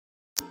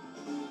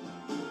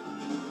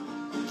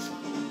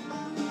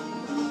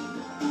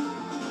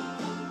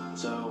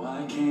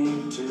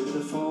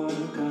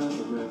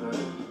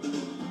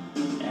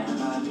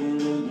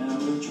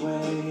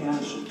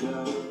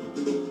go.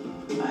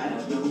 I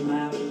had no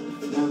map,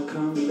 no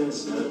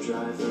compass, no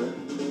driver.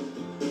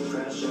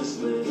 Precious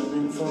little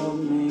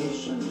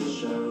information to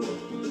show.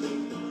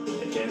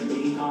 It can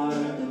be hard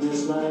in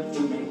this life to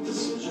make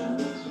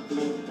decisions,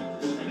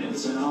 and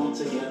it's an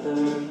altogether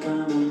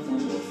common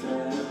thing to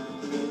fail.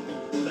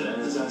 But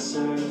as I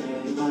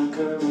surveyed my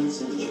current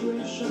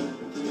situation,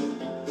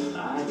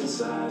 I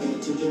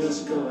decided to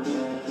just go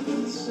ahead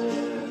and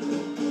say,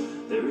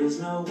 there is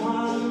no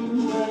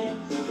one way,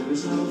 there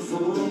is no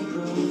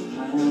foolproof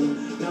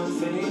plan, no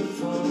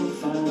fateful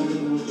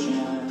final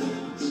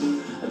chance.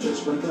 I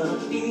just wake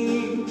up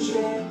each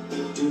day,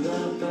 do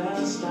the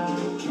best I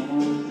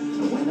can,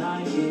 and when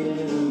I hear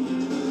the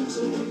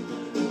music,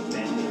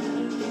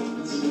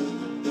 dance.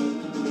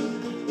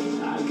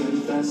 I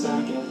confess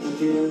I get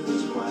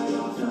confused quite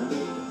often.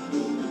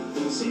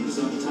 Seems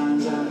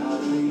sometimes I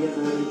hardly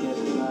ever get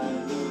it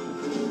right.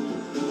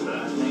 But I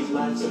think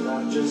life's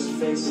about just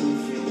facing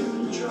fear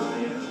and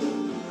trying.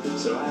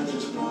 So I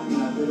just point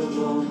my little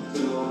boat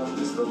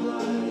towards the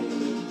light.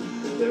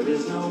 There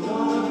is no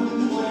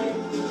one way,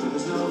 there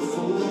is no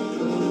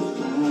foolproof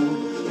plan,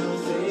 no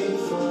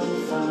fateful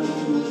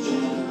final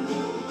chance.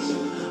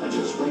 I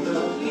just wake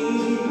up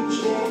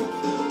each day,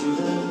 do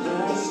the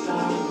best I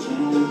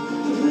can,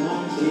 and then I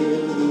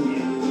hear the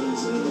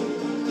music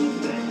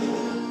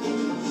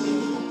dance.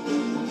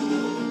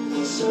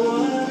 So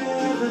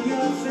whatever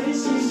you're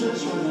facing,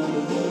 just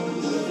remember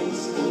this.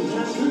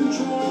 That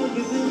control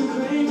you've been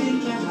craving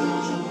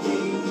cannot be.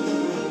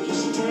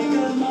 Just take a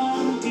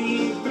long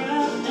deep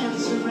breath and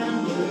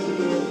surrender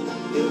it.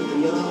 You'll be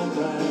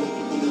alright.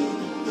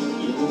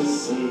 You'll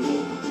see.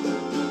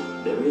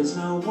 There is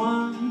no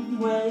one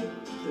way,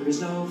 there is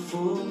no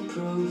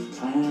foolproof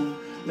plan,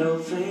 no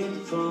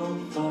fateful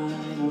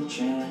final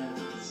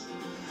chance.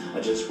 I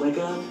just wake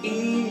up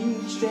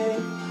each day,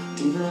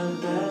 do the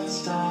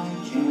best I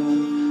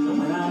can, and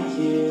when I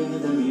hear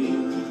the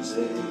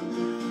music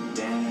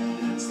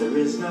dance. There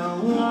is no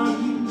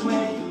one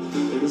way,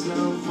 there is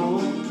no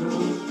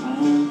foolproof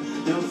plan,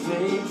 no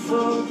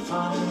fateful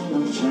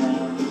final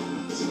chance.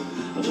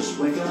 I just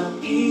wake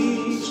up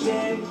each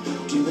day,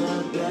 do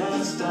the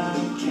best I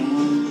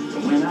can,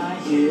 and when I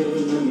hear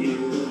the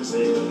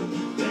music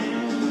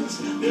dance.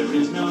 There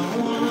is no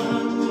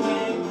one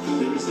way,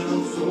 there is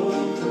no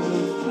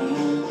foolproof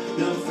plan,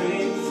 no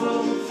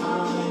fateful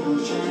final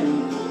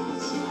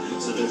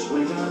chance. So just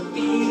wake up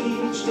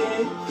each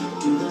day,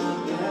 do the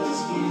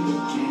best you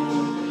can,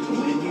 and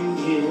when you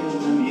hear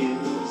the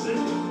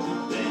music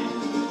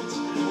dance.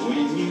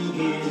 When you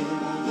hear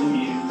the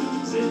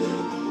music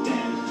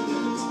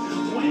dance.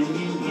 When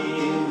you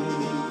hear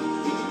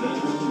the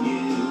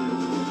music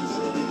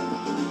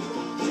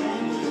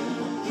dance.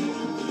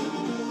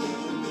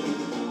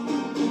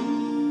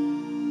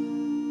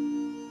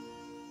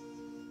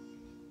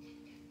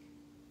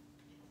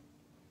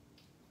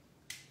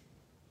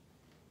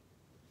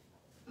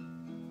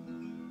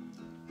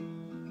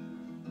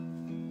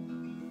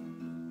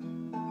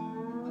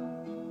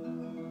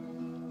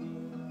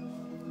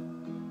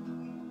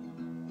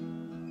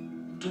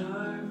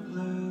 Dark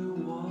blue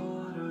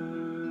water,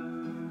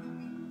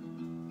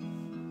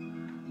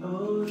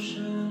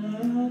 ocean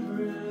and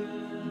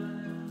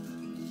red,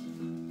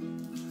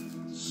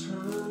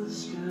 smooth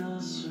still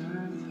surface,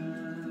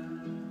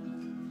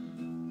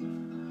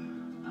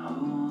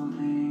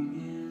 holding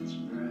its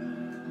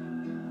breath.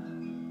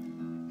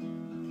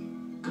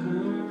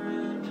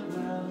 Current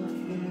well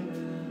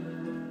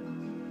hidden,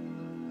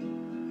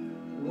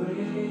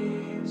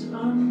 waves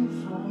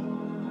unformed.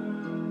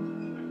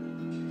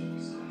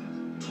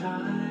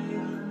 Tide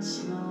in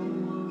slow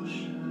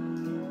motion,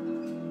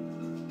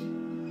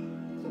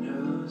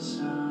 no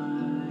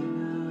sign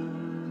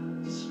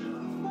of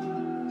storm.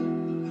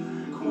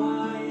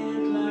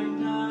 Quiet like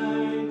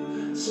night,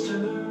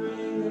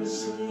 stirring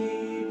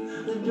asleep,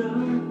 the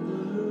dark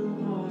blue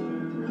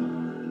water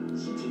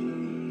runs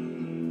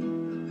deep.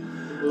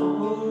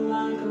 Oh,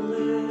 like a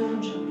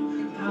legend,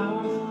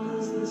 powerful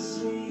as the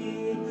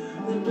sea,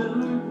 the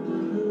dark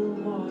blue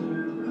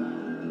water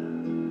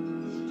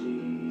runs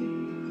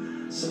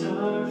deep.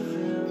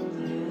 Star-filled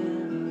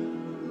heaven,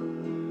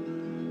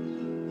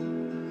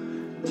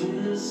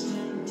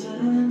 distant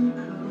and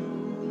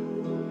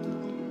cold,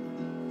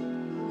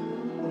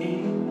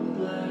 ink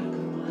black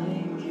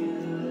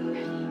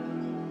blanket,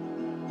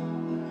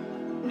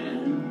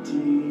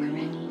 empty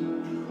and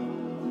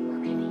cold.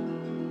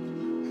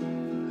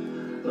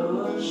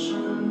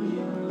 Ocean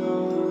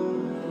below,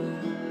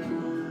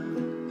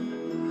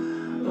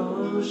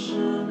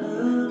 ocean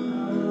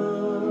above.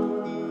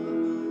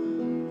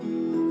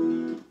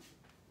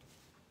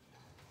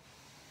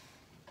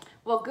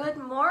 Well, good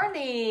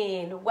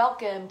morning.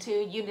 Welcome to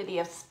Unity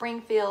of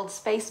Springfield's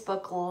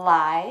Facebook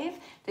Live.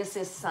 This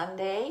is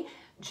Sunday,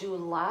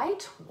 July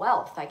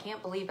 12th. I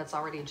can't believe it's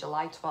already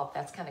July 12th.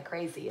 That's kind of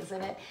crazy,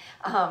 isn't it?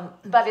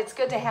 But it's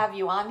good to have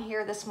you on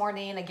here this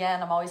morning.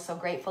 Again, I'm always so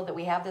grateful that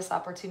we have this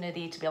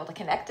opportunity to be able to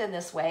connect in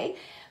this way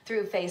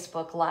through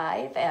Facebook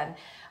Live. And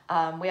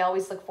we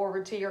always look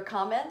forward to your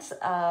comments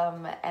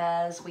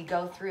as we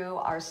go through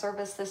our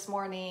service this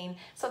morning.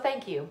 So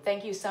thank you.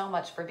 Thank you so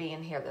much for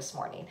being here this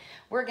morning.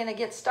 We're going to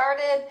get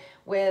started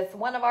with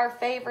one of our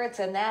favorites,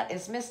 and that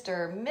is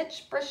Mr.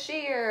 Mitch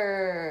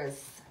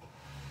Baggett-Spears.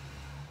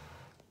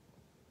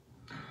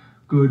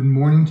 Good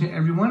morning to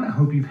everyone. I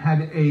hope you've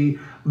had a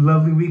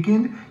lovely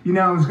weekend. You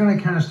know, I was going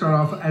to kind of start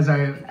off as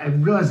I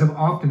realize I've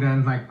often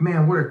done, like,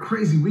 man, what a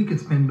crazy week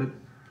it's been, but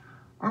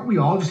aren't we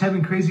all just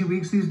having crazy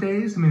weeks these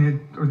days? I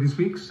mean, or these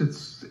weeks?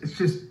 It's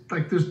just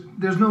like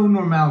there's no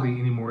normality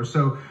anymore.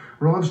 So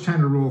we're all just trying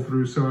to roll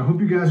through. So I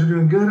hope you guys are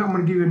doing good. I'm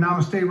going to give you a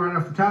namaste right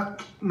off the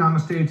top.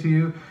 Namaste to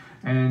you.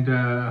 And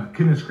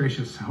goodness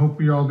gracious, I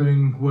hope you're all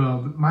doing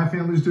well. My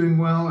family's doing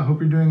well. I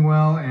hope you're doing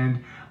well,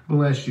 and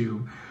bless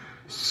you.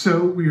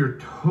 So we are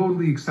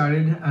totally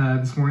excited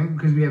this morning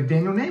because we have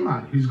Daniel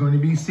Nahmod, who's going to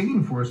be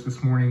singing for us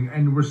this morning,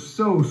 and we're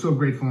so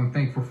grateful and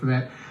thankful for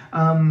that.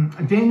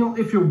 Daniel,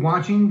 if you're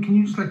watching, can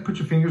you just like put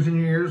your fingers in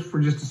your ears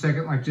for just a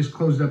second, like just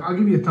close it up? I'll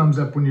give you a thumbs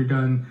up when you're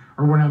done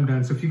or when I'm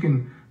done. So if you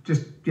can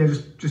just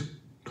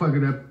plug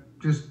it up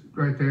just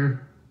right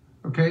there.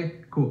 Okay,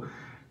 cool.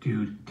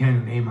 Dude,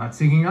 Daniel Nahmod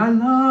singing. I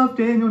love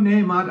Daniel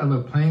Nahmod. I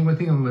love playing with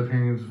him. I love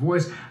hearing his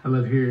voice. I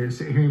love hearing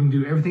him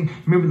do everything.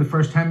 Remember the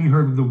first time you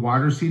heard the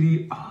Water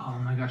CD?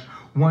 Oh my gosh.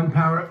 One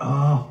Power.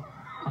 Oh.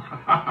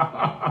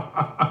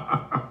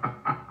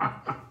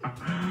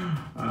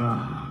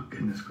 Oh,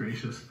 goodness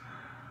gracious.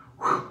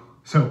 Whew.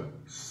 So,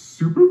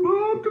 super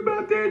pumped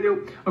about Daniel.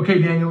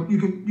 Okay, Daniel, you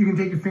can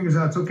take your fingers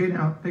out. It's okay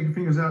now. Take your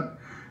fingers out.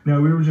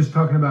 No, we were just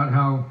talking about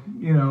how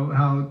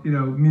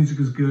music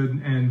is good,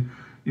 and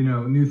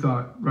new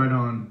thought, right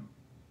on,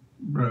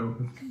 bro.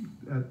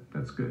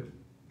 That's good.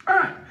 All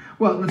right.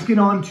 Well, let's get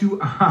on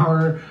to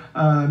our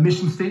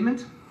mission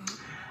statement.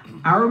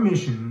 Our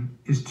mission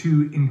is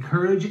to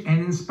encourage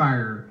and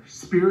inspire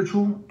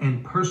spiritual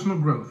and personal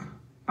growth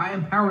by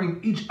empowering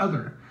each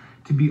other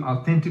to be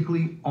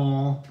authentically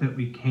all that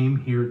we came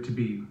here to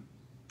be.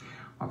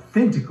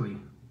 Authentically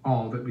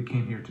all that we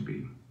came here to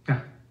be.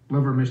 Yeah,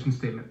 love our mission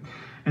statement.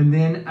 And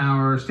then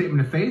our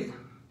statement of faith.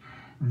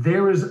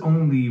 There is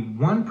only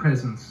one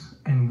presence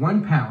and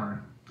one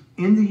power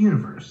in the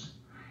universe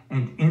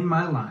and in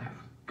my life,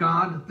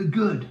 God the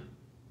good,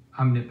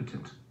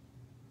 omnipotent.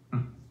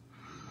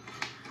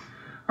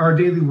 Our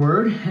daily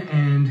word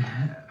and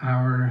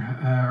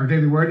our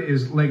daily word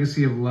is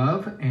legacy of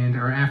love, and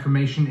our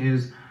affirmation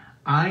is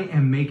I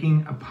am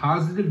making a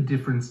positive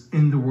difference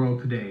in the world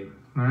today.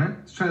 All right,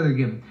 let's try that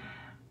again.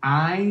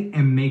 I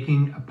am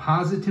making a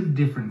positive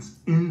difference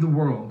in the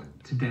world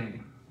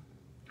today.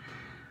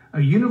 A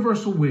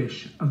universal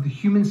wish of the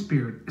human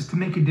spirit is to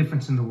make a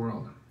difference in the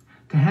world,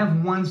 to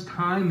have one's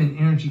time and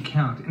energy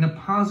count in a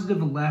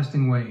positive,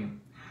 lasting way.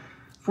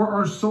 For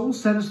our soul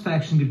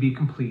satisfaction to be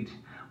complete,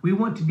 we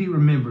want to be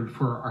remembered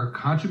for our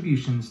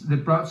contributions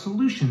that brought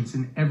solutions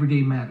in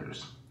everyday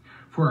matters,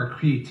 for our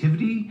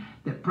creativity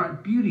that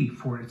brought beauty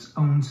for its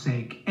own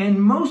sake, and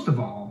most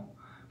of all,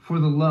 for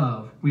the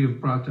love we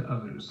have brought to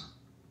others.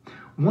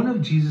 One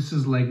of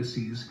Jesus'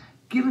 legacies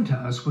given to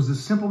us was a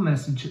simple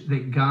message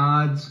that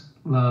God's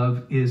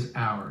love is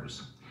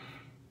ours.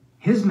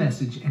 His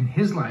message and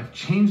his life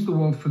changed the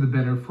world for the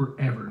better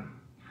forever.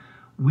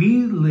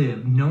 We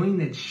live knowing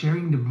that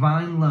sharing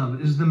divine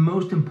love is the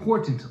most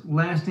important,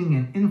 lasting,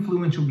 and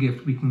influential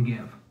gift we can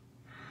give.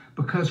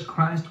 Because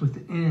Christ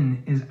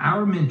within is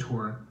our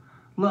mentor,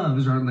 love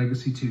is our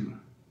legacy too.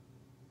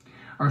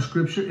 Our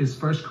scripture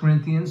is 1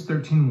 Corinthians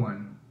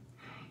 13:1.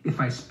 If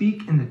I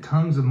speak in the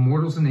tongues of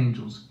mortals and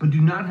angels, but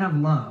do not have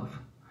love,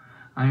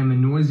 I am a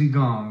noisy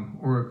gong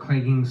or a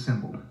clanging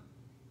cymbal.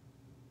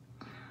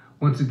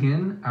 Once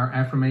again, our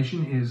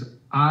affirmation is,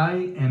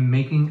 I am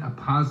making a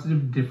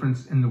positive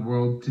difference in the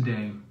world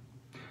today.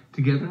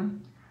 Together,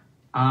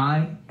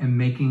 I am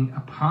making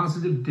a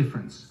positive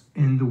difference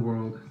in the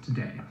world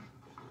today.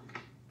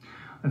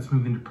 Let's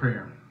move into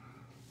prayer.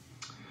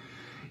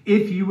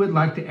 If you would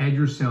like to add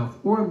yourself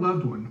or a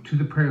loved one to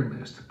the prayer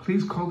list,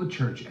 please call the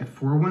church at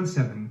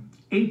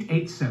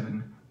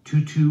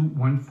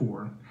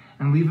 417-887-2214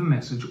 and leave a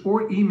message,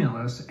 or email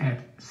us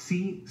at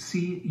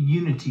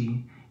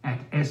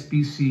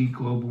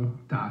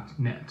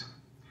ccunity@sbcglobal.net.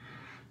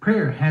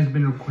 Prayer has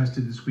been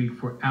requested this week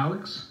for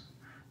Alex,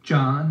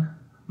 John,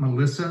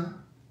 Melissa,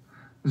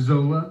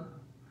 Zola,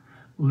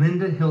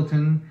 Linda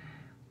Hilton,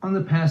 on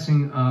the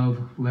passing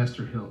of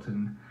Lester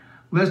Hilton.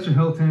 Lester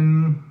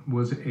Hilton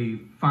was a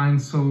fine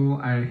soul.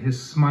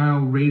 His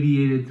smile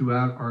radiated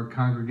throughout our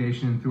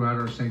congregation and throughout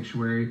our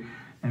sanctuary,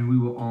 and we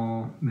will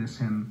all miss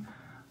him.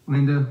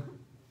 Linda,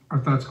 our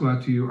thoughts go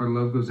out to you. Our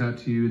love goes out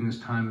to you in this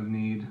time of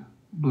need.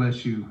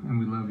 Bless you, and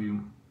we love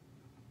you.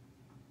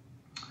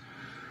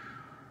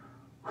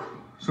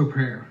 So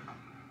prayer.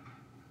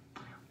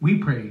 We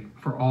pray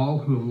for all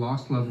who have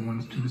lost loved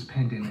ones to this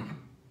pandemic,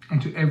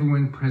 and to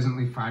everyone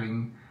presently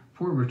fighting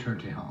for a return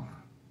to health.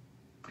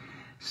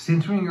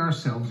 Centering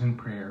ourselves in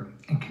prayer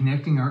and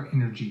connecting our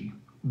energy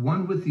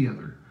one with the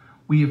other,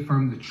 we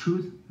affirm the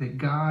truth that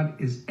God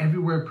is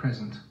everywhere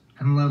present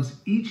and loves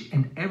each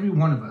and every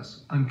one of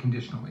us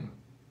unconditionally.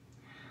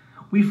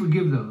 We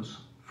forgive those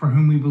for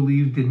whom we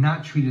believe did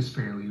not treat us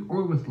fairly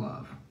or with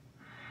love.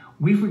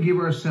 We forgive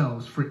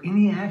ourselves for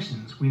any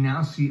actions we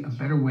now see a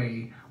better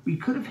way we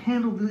could have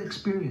handled the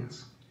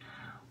experience.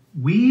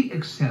 We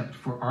accept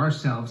for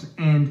ourselves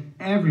and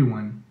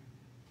everyone,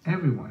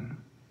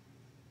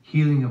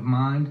 healing of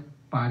mind,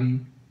 body,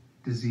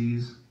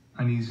 disease,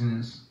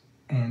 uneasiness,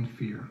 and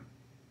fear.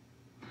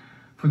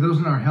 For those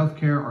in our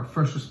healthcare, our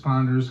first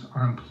responders,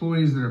 our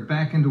employees that are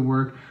back into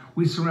work,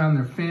 we surround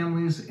their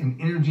families in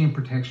energy and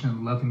protection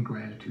and love and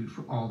gratitude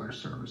for all their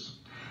service.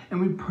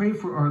 And we pray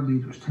for our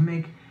leaders to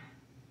make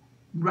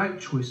right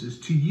choices,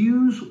 to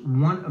use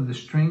one of the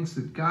strengths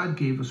that God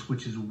gave us,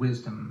 which is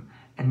wisdom,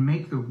 and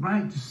make the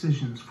right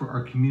decisions for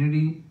our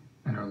community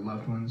and our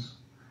loved ones.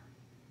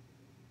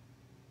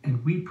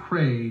 And we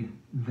pray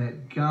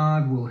that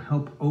God will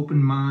help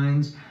open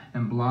minds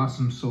and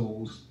blossom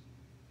souls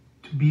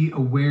to be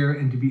aware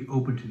and to be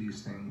open to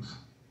these things.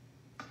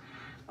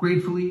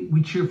 Gratefully,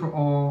 we cheer for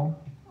all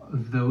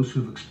of those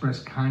who have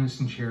expressed kindness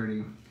and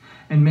charity,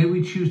 and may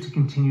we choose to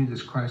continue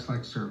this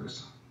Christ-like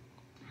service.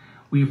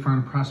 We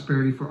affirm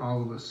prosperity for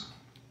all of us.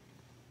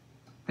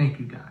 Thank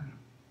you, God.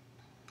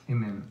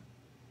 Amen.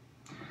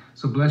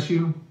 So bless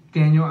you.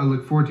 Daniel, I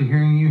look forward to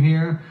hearing you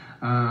here.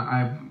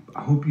 I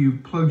hope you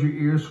plugged your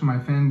ears for my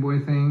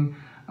fanboy thing.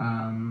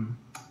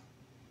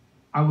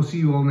 I will see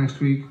you all next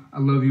week. I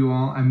love you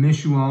all. I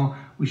miss you all.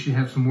 We should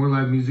have some more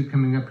live music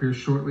coming up here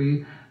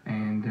shortly.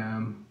 And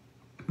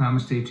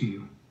namaste to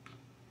you.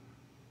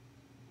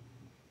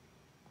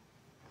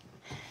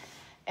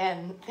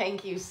 And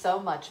thank you so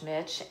much,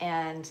 Mitch.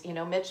 And,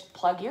 Mitch,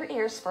 plug your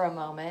ears for a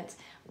moment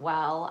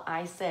while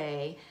I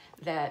say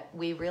that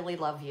we really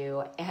love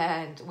you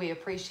and we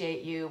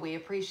appreciate you. We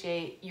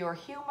appreciate your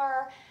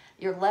humor,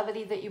 your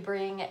levity that you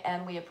bring,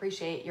 and we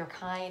appreciate your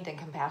kind and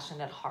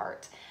compassionate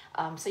heart.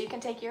 So you can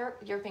take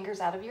your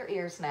fingers out of your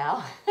ears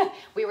now.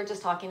 We were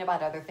just talking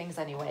about other things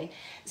anyway.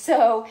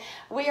 So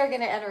we are going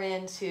to enter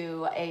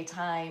into a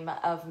time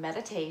of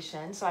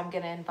meditation. So I'm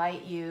going to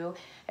invite you,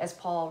 as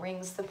Paul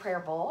rings the prayer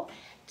bowl,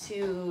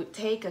 to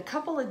take a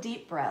couple of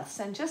deep breaths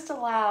and just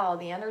allow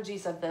the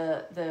energies of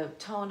the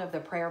tone of the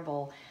prayer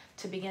bowl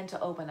to begin to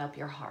open up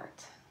your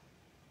heart.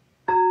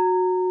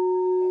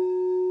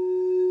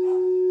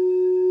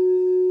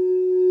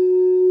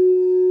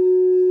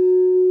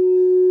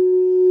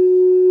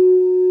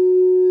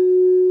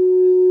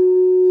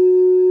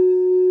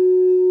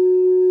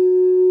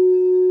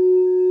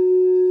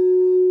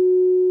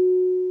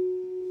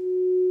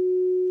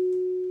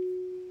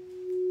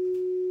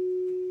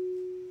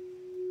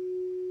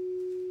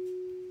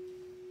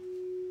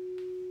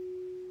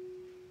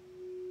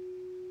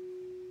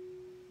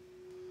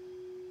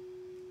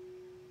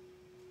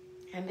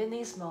 And in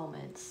these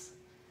moments,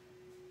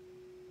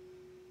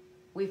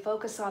 we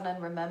focus on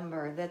and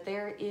remember that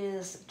there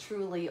is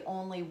truly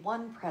only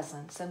one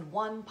presence and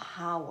one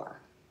power.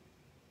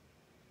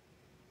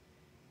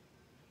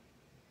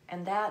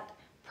 And that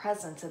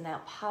presence and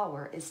that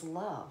power is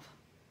love.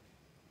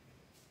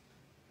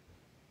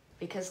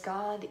 Because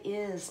God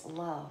is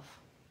love.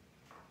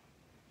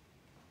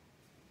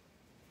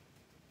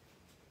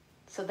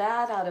 So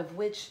that out of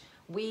which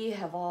we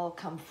have all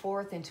come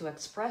forth into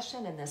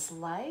expression in this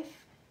life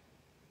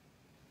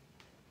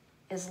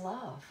is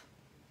love.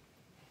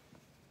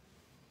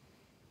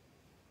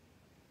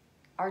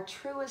 Our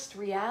truest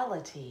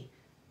reality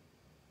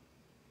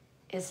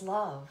is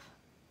love.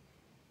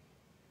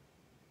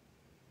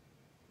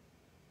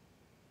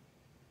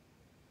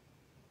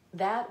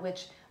 That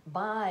which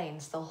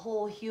binds the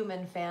whole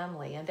human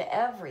family and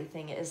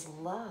everything is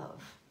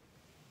love.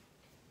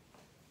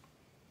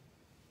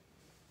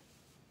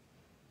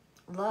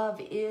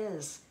 Love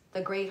is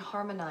the great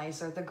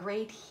harmonizer, the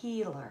great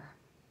healer.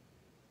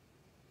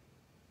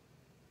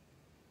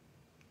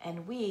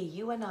 And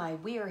you and I,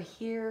 we are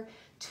here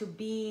to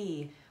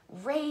be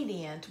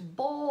radiant,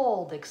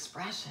 bold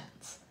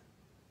expressions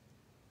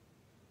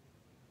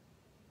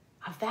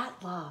of that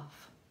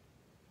love.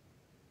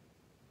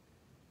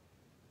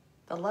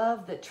 The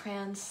love that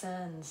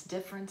transcends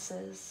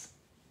differences.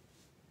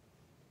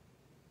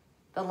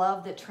 The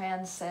love that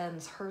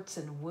transcends hurts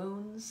and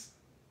wounds.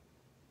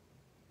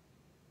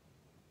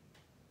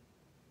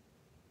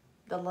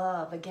 The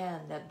love,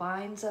 again, that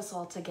binds us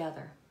all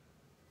together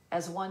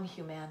as one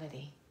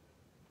humanity.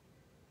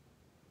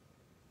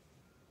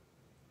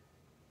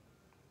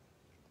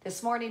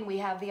 This morning we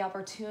have the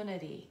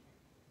opportunity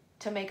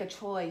to make a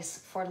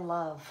choice for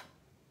love.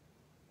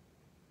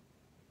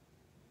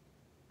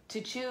 To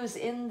choose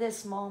in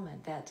this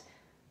moment that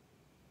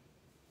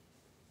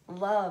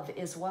love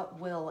is what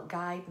will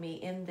guide me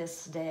in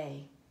this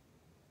day.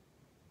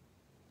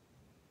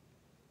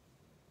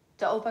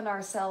 To open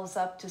ourselves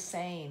up to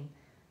saying,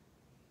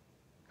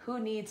 who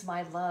needs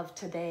my love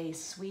today,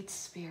 sweet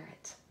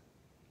Spirit?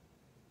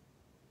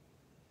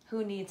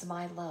 Who needs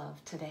my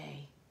love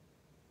today?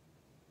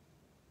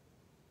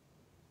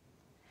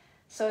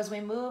 So as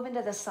we move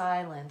into the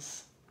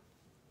silence,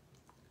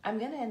 I'm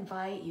going to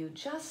invite you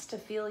just to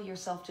feel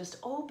yourself just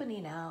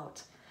opening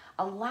out,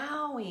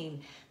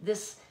 allowing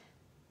this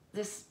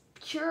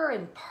pure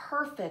and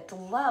perfect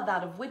love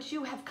out of which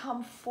you have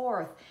come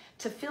forth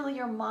to fill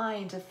your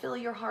mind, to fill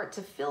your heart,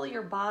 to fill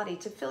your body,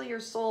 to fill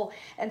your soul,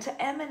 and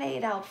to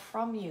emanate out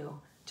from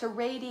you, to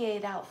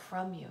radiate out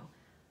from you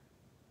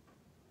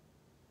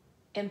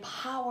in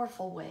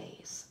powerful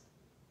ways.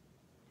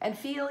 And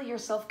feel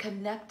yourself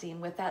connecting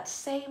with that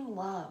same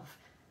love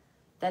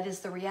that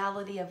is the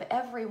reality of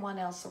everyone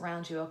else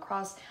around you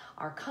across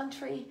our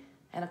country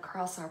and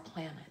across our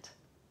planet.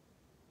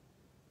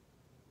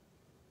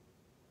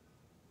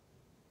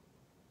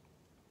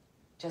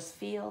 Just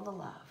feel the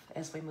love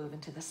as we move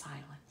into the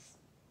silence.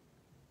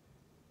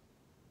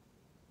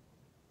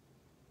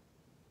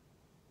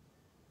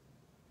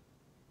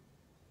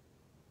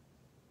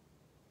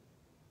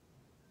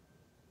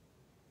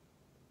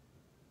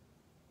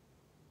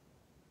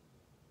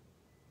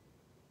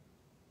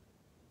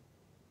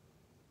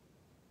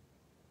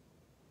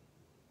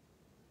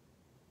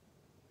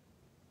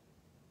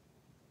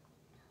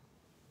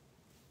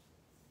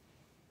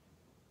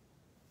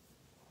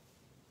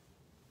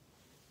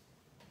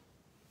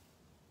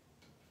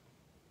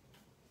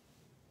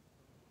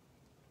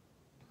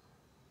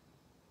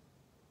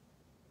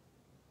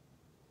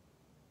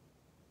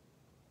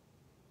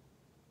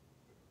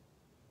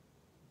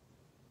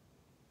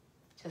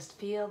 Just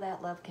feel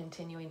that love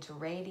continuing to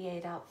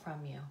radiate out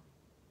from you.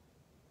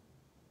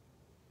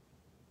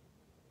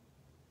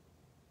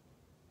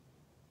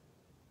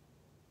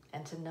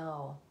 And to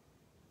know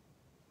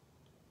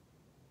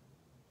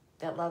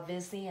that love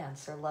is the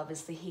answer, love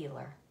is the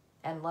healer,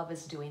 and love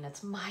is doing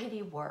its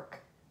mighty work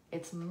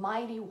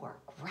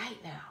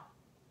right now.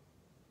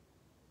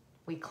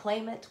 We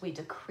claim it, we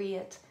decree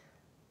it,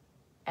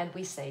 and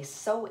we say,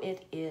 so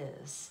it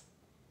is.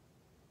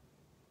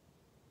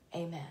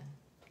 Amen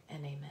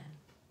and amen.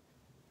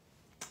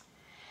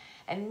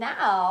 And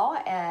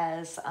now,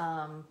 as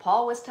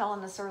Paul was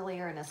telling us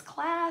earlier in his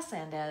class,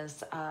 and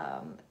as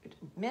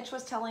Mitch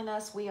was telling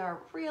us, we are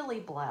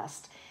really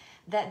blessed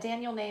that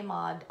Daniel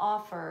Nahmod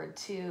offered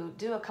to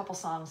do a couple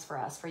songs for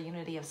us for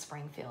Unity of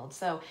Springfield.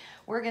 So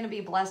we're going to be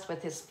blessed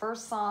with his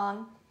first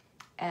song,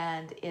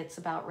 and it's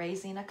about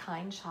raising a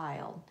kind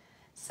child.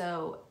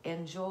 So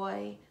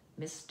enjoy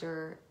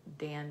Mr.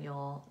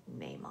 Daniel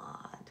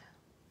Nahmod.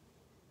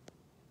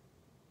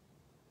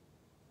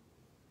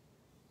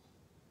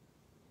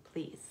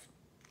 Please.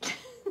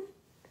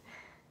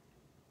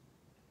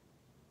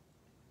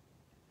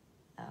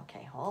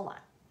 Okay, hold on.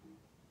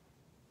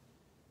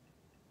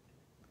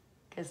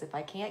 Because if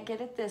I can't get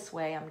it this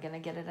way, I'm going to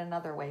get it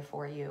another way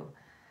for you.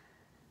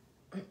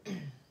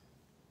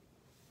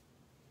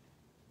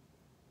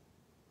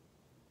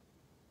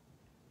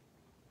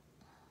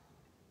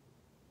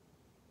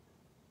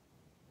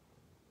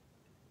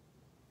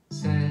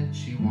 Said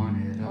she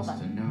wanted us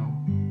to know.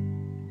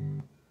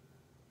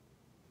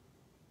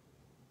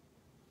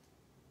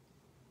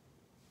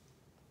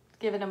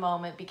 Give it a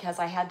moment because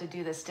I had to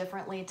do this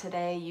differently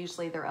today.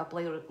 Usually they're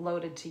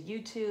uploaded to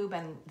YouTube,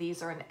 and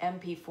these are an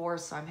MP4,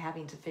 so I'm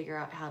having to figure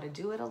out how to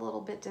do it a little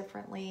bit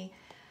differently.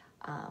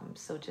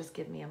 So just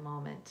give me a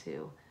moment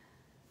to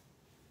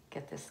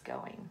get this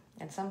going.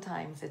 And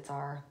sometimes it's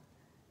our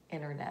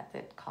internet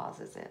that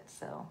causes it,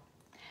 so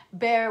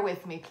bear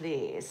with me,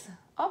 please.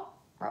 Oh,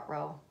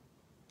 ruh-roh.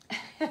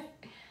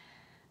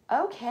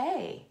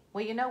 Okay,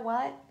 well, you know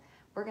what?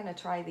 We're going to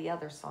try the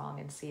other song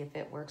and see if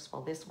it works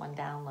while this one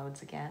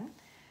downloads again.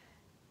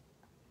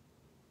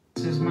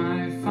 This is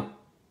my phone.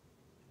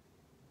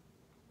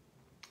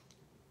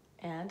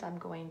 And I'm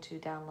going to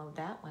download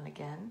that one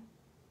again.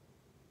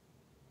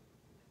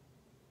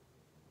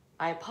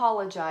 I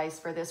apologize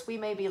for this. We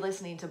may be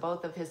listening to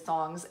both of his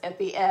songs at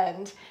the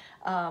end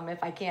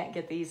if I can't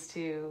get these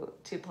to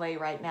play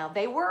right now.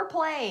 They were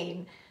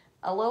playing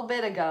a little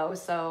bit ago,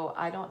 so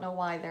I don't know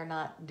why they're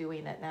not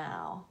doing it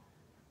now.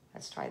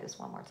 Let's try this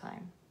one more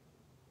time.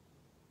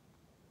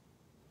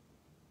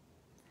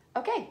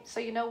 Okay,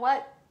 so you know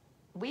what?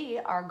 We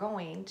are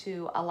going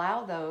to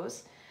allow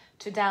those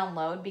to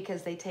download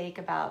because they take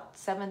about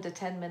 7 to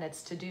 10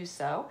 minutes to do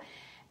so.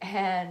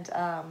 And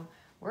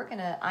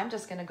I'm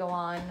just gonna go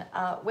on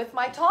with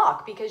my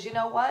talk because you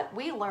know what?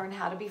 We learn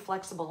how to be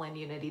flexible in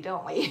Unity,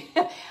 don't we?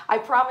 I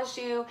promise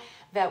you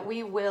that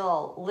we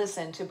will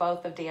listen to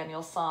both of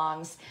Daniel's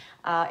songs.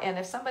 And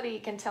if somebody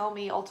can tell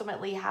me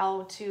ultimately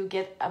how to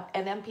get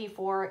an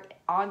MP4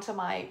 onto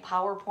my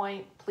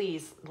PowerPoint,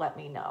 please let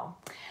me know.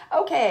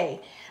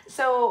 Okay,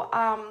 so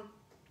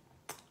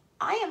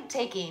I am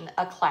taking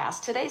a class.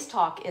 Today's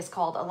talk is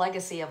called A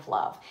Legacy of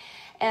Love.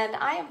 And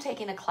I am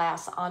taking a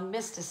class on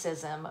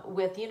mysticism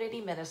with Unity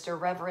Minister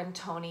Reverend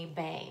Tony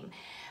Bain.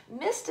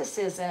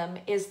 Mysticism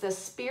is the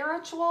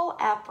spiritual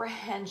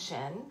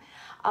apprehension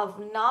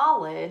of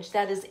knowledge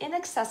that is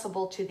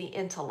inaccessible to the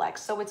intellect.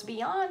 So it's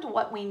beyond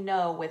what we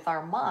know with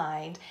our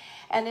mind,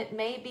 and it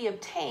may be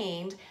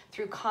obtained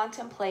through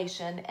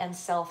contemplation and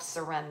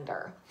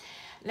self-surrender.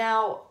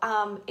 Now,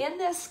 in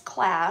this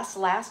class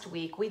last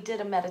week, we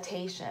did a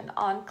meditation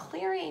on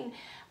clearing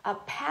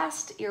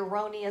past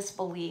erroneous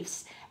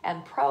beliefs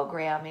and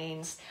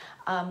programmings,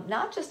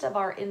 not just of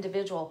our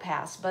individual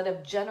past, but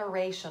of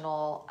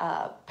generational,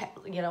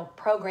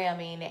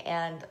 programming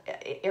and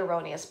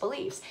erroneous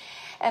beliefs.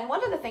 And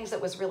one of the things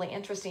that was really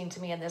interesting to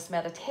me in this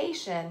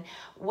meditation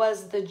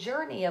was the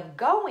journey of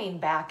going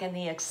back and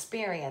the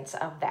experience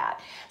of that.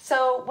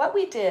 So what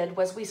we did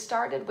was we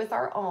started with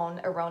our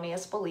own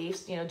erroneous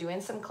beliefs,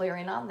 doing some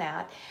clearing on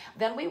that.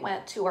 Then we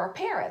went to our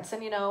parents.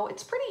 And,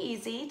 it's pretty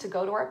easy to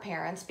go to our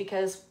parents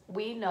because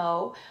we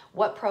know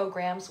what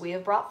programs we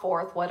have brought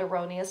forth, what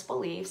erroneous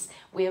beliefs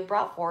we have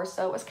brought forth.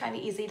 So it was kind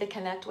of easy to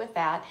connect with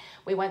that.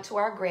 We went to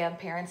our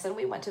grandparents, and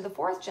we went to the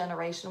fourth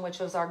generation, which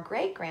was our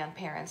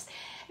great-grandparents.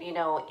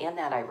 In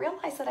that I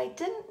realized that I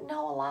didn't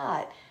know a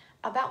lot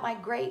about my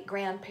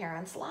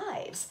great-grandparents'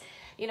 lives.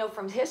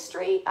 From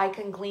history, I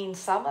can glean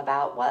some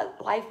about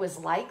what life was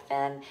like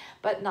then,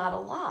 but not a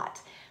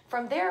lot.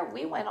 From there,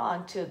 we went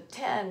on to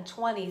 10,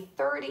 20,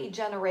 30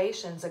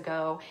 generations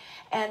ago,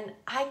 and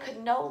I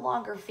could no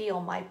longer feel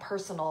my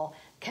personal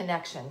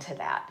connection to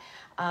that.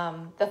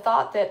 The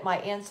thought that my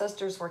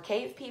ancestors were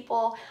cave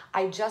people,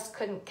 I just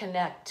couldn't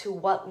connect to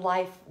what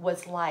life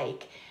was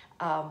like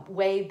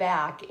way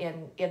back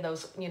in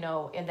those, in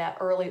that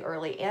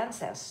early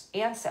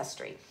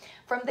ancestry.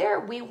 From there,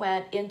 we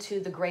went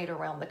into the greater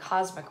realm, the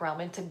cosmic realm,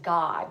 into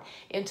God,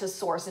 into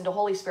Source, into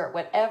Holy Spirit,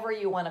 whatever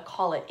you want to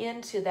call it,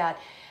 into that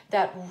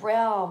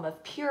realm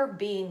of pure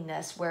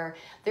beingness where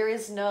there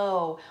is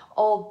no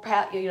old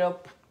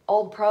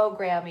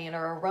programming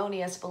or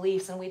erroneous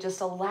beliefs, and we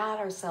just allowed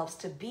ourselves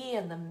to be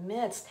in the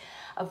midst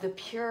of the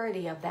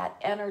purity of that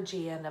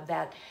energy and of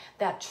that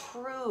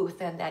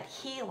truth and that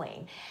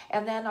healing.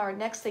 And then our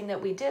next thing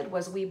that we did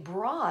was we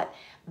brought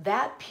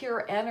that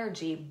pure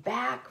energy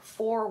back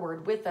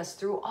forward with us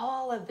through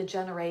all of the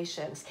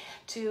generations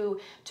to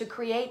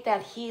create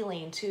that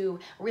healing, to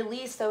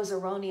release those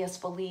erroneous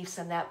beliefs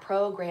and that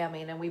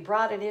programming, and we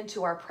brought it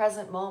into our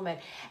present moment,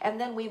 and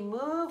then we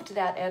moved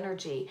that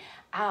energy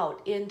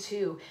out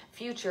into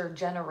future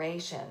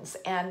generations.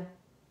 And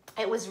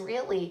it was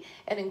really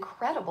an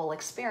incredible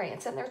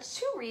experience. And there's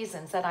two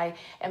reasons that I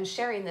am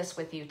sharing this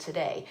with you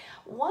today.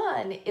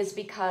 One is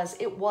because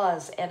it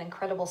was an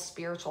incredible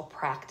spiritual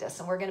practice.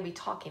 And we're going to be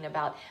talking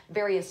about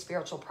various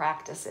spiritual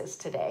practices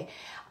today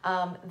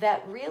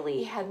that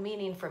really had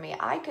meaning for me.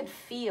 I could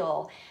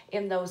feel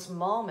in those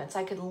moments,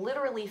 I could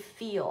literally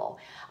feel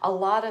a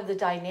lot of the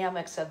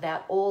dynamics of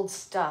that old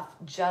stuff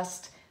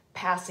just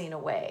passing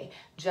away,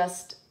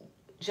 just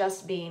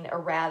being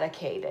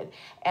eradicated.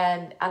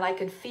 And I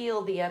could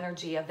feel the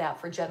energy of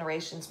that for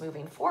generations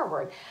moving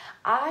forward.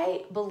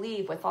 I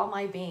believe with all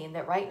my being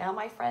that right now,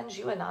 my friends,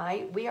 you and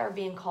I, we are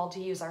being called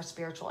to use our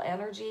spiritual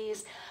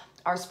energies,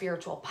 our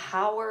spiritual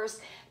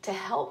powers to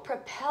help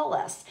propel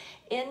us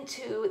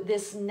into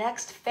this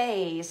next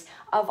phase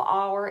of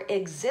our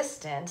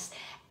existence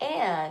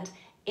and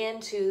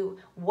into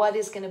what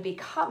is going to be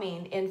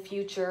coming in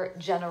future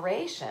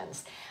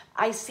generations.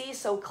 I see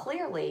so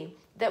clearly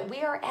that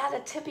we are at a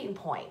tipping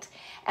point,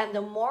 and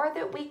the more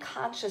that we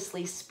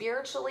consciously,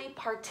 spiritually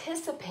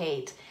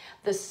participate,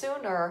 the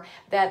sooner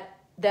that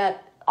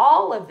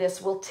all of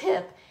this will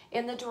tip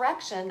in the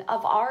direction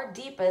of our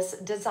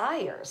deepest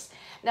desires.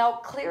 Now,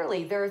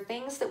 clearly, there are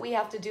things that we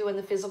have to do in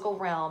the physical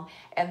realm,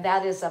 and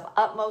that is of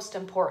utmost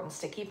importance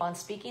to keep on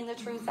speaking the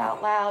truth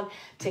out loud,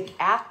 to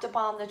act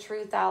upon the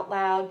truth out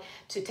loud,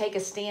 to take a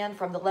stand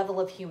from the level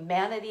of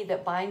humanity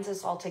that binds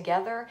us all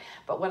together.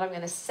 But what I'm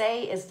going to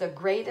say is the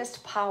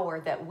greatest power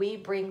that we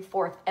bring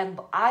forth,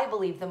 and I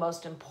believe the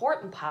most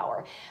important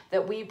power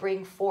that we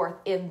bring forth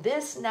in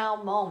this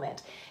now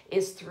moment,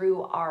 is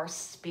through our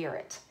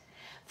spirit.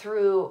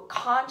 Through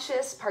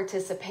conscious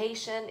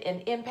participation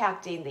in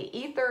impacting the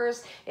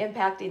ethers,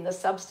 impacting the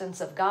substance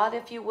of God,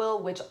 if you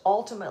will, which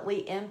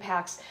ultimately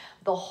impacts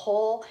the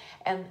whole.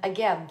 And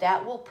again,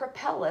 that will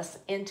propel us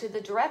into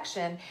the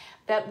direction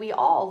that we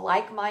all,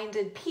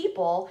 like-minded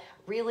people,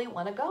 really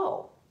want to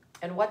go.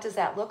 And what does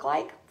that look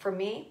like for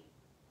me?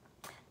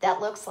 That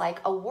looks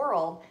like a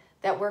world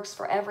that works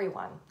for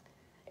everyone.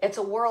 It's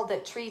a world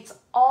that treats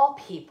all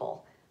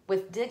people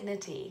with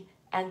dignity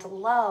and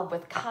love,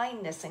 with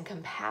kindness and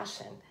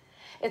compassion.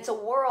 It's a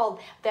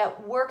world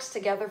that works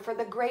together for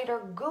the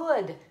greater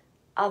good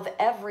of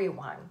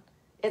everyone.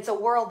 It's a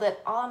world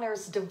that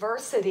honors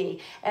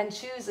diversity and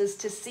chooses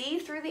to see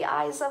through the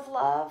eyes of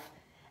love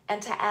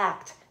and to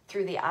act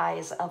through the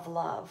eyes of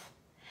love.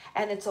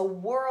 And it's a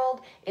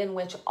world in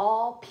which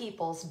all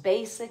people's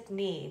basic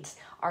needs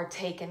are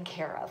taken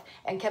care of.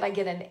 And can I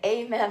get an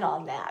amen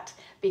on that?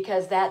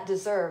 Because that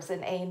deserves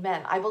an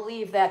amen. I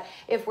believe that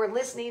if we're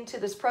listening to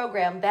this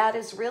program, that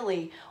is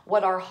really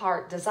what our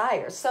heart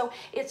desires. So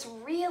it's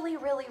really,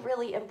 really,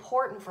 really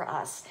important for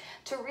us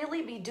to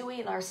really be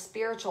doing our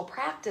spiritual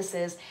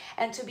practices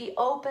and to be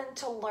open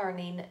to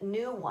learning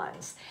new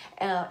ones.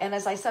 And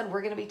as I said,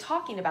 we're going to be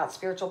talking about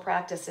spiritual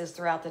practices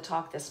throughout the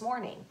talk this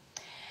morning.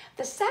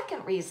 The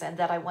second reason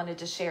that I wanted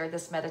to share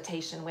this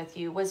meditation with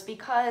you was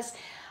because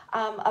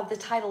of the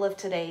title of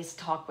today's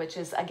talk, which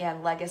is,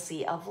 again,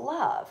 Legacy of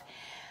Love.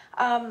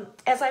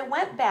 As I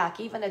went back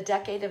even a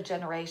decade of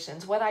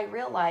generations, what I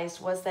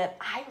realized was that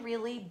I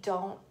really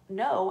don't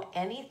know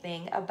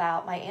anything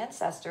about my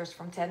ancestors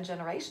from 10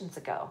 generations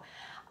ago.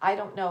 I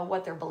don't know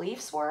what their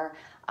beliefs were.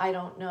 I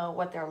don't know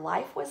what their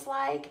life was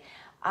like.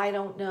 I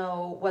don't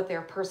know what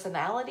their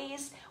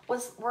personalities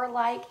were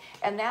like.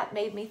 And that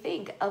made me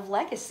think of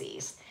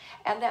legacies.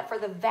 And that for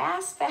the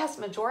vast, vast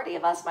majority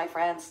of us, my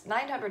friends,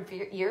 900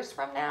 years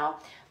from now,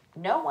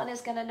 no one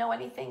is going to know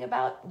anything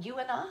about you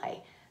and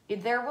I.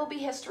 There will be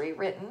history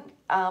written,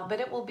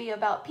 but it will be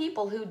about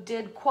people who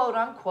did, quote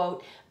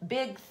unquote,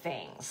 big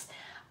things.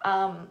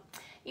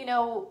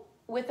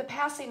 With the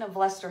passing of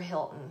Lester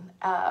Hilton,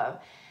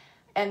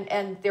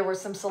 and there were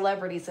some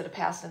celebrities that have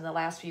passed in the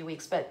last few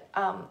weeks, but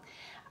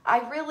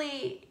I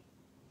really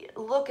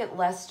look at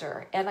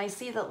Lester, and I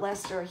see that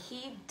Lester,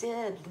 he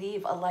did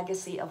leave a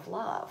legacy of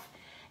love.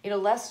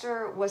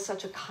 Lester was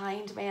such a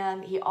kind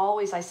man.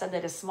 I said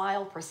that his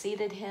smile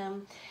preceded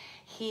him.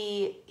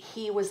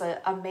 He was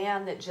a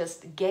man that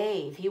just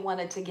gave. He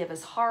wanted to give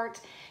his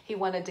heart. He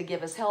wanted to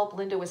give his help.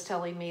 Linda was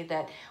telling me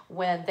that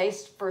when they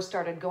first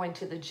started going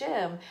to the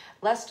gym,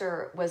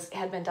 Lester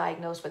had been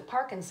diagnosed with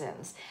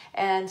Parkinson's.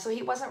 And so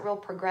he wasn't real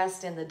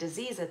progressed in the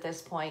disease at this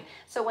point.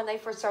 So when they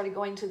first started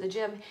going to the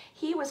gym,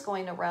 he was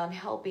going around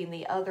helping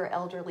the other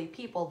elderly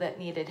people that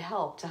needed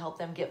help to help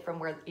them get from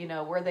where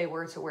they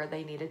were to where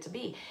they needed to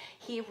be.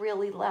 He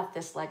really left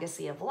this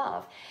legacy of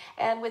love.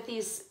 And with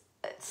these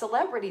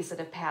celebrities that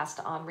have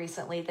passed on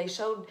recently, they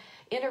showed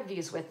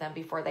interviews with them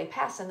before they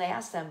passed, and they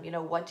asked them,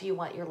 what do you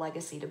want your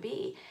legacy to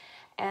be?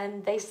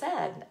 And they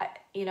said,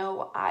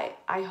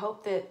 I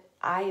hope that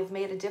I have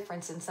made a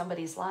difference in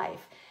somebody's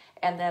life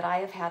and that I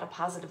have had a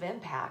positive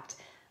impact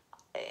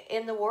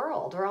in the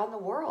world or on the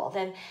world.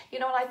 And,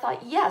 and I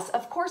thought, yes,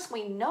 of course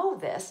we know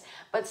this,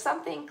 but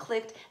something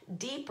clicked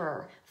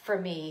deeper for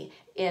me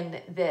in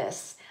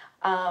this.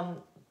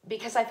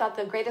 Because I thought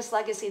the greatest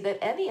legacy that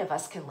any of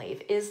us can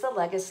leave is the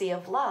legacy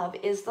of love,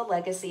 is the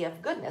legacy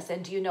of goodness.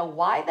 And do you know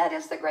why that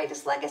is the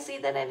greatest legacy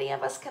that any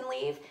of us can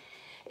leave?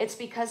 It's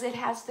because it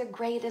has the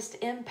greatest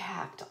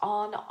impact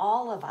on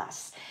all of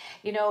us.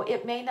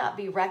 It may not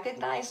be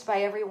recognized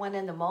by everyone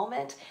in the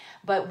moment,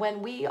 but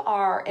when we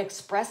are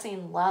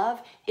expressing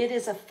love, it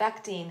is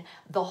affecting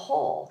the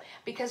whole.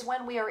 Because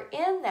when we are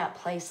in that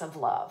place of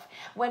love,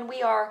 when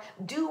we are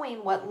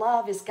doing what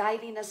love is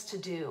guiding us to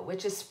do,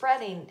 which is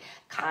spreading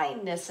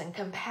kindness and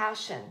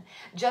compassion,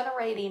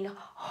 generating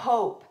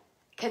hope,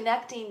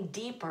 connecting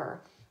deeper,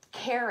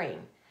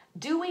 caring,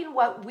 doing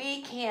what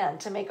we can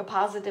to make a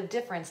positive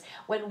difference,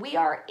 when we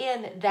are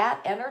in that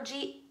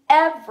energy,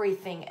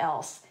 everything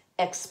else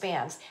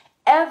expands.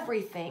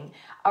 Everything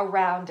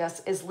around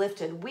us is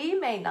lifted. We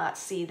may not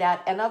see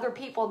that, and other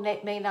people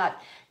may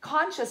not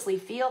consciously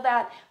feel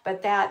that,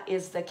 but that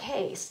is the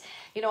case.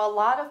 A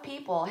lot of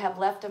people have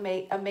left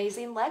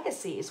amazing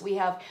legacies. We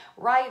have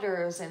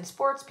writers and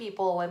sports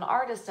people and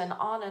artists and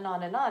on and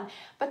on and on,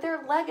 but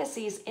their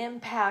legacies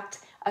impact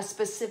a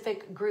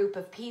specific group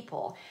of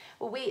people.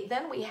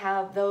 Then we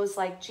have those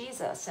like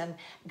Jesus and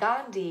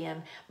Gandhi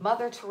and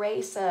Mother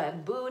Teresa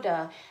and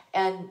Buddha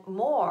and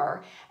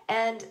more,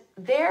 and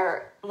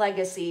their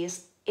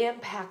legacies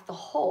impact the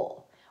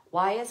whole.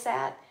 Why is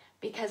that?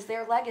 Because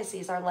their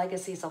legacies are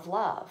legacies of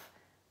love.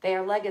 They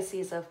are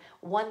legacies of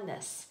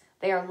oneness.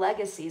 They are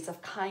legacies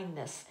of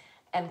kindness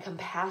and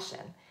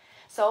compassion.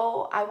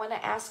 So I want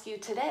to ask you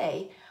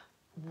today,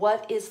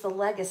 what is the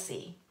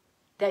legacy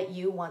that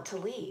you want to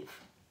leave?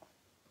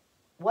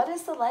 What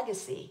is the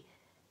legacy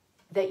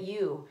that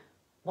you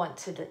want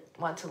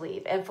to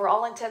leave? And for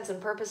all intents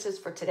and purposes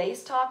for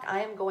today's talk,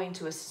 I am going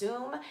to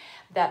assume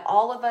that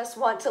all of us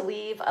want to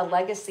leave a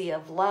legacy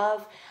of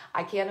love.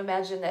 I can't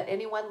imagine that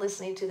anyone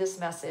listening to this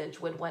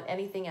message would want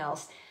anything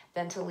else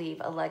than to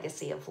leave a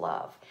legacy of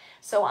love.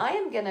 So I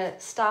am going to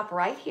stop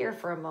right here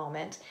for a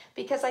moment,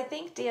 because I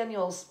think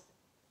Daniel's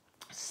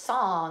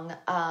song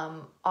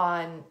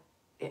on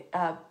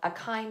a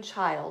kind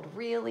child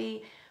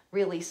really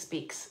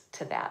speaks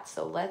to that.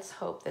 So let's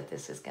hope that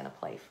this is going to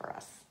play for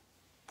us.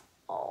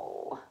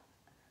 Oh.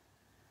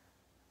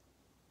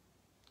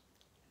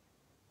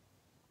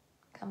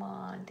 Come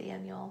on,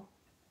 Daniel.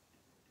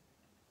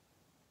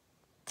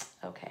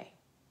 Okay.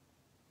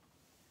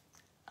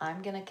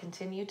 I'm going to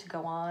continue to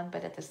go on,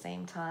 but at the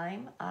same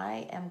time,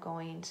 I am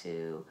going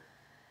to,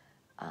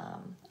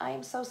 I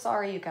am so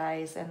sorry, you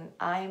guys, and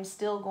I'm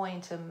still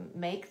going to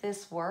make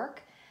this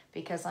work,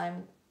 because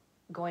I'm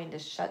going to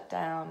shut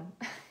down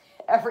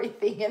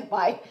everything in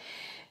my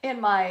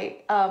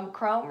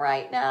Chrome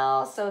right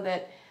now, so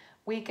that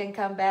we can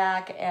come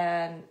back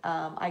and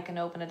I can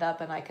open it up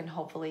and I can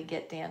hopefully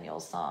get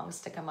Daniel's songs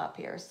to come up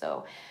here.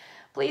 So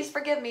please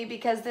forgive me,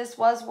 because this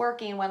was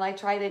working when I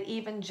tried it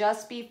even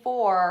just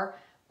before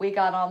we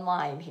got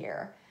online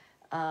here.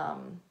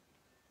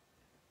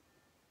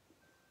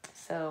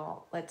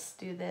 So let's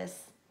do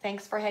this.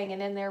 Thanks for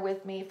hanging in there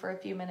with me for a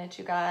few minutes,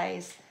 you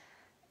guys.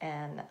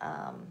 And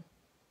I'm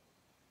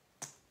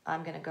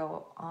going to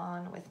go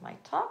on with my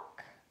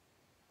talk.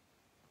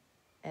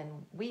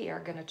 And we are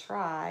going to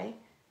try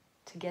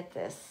to get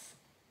this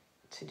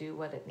to do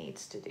what it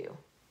needs to do.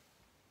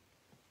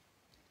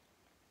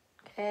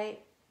 Okay,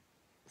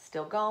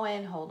 still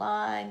going, hold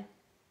on.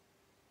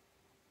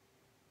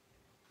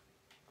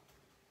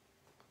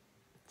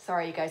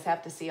 Sorry, you guys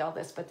have to see all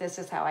this, but this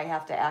is how I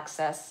have to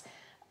access,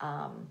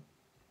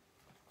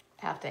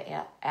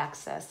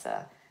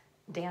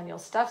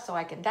 Daniel's stuff so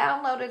I can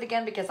download it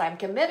again, because I'm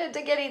committed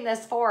to getting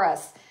this for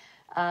us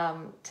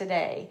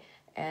today.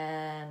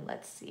 And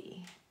let's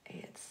see,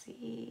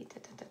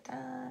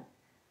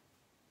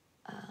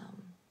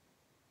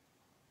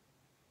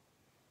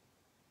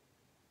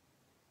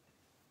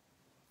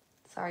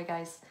 sorry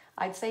guys,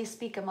 I'd say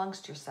speak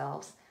amongst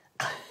yourselves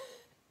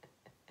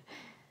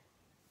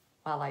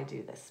while I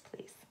do this,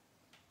 please.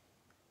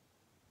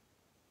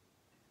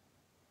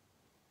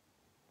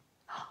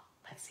 Oh,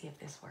 let's see if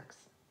this works.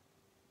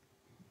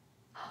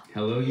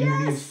 Hello,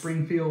 Unity of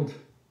Springfield.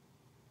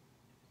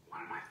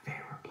 One of my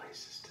favorite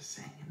places to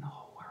sing in the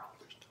whole world.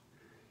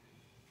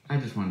 I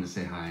just wanted to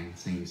say hi and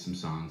sing you some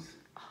songs.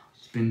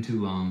 It's been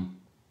too long.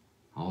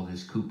 All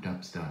this cooped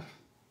up stuff.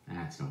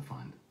 That's no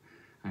fun.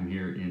 I'm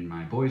here in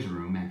my boys'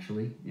 room,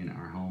 actually, in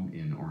our home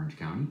in Orange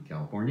County,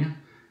 California.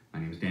 My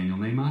name is Daniel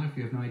Naymott, if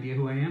you have no idea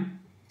who I am.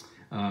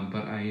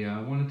 But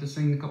I wanted to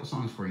sing a couple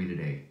songs for you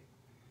today.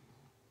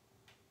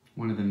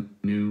 One of them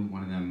new,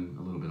 one of them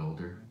a little bit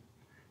older.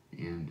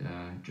 And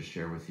just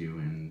share with you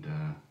and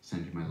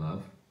send you my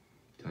love.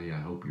 Tell you I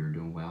hope you're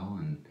doing well,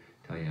 and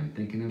tell you I'm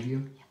thinking of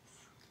you. Yes.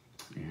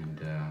 And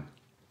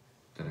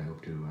that I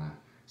hope to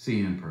see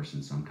you in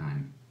person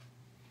sometime,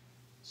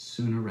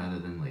 sooner rather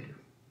than later.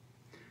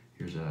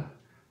 Here's a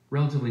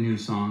relatively new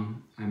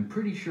song. I'm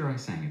pretty sure I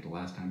sang it the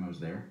last time I was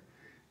there,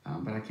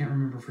 but I can't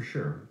remember for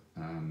sure.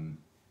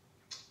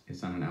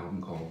 It's on an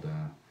album called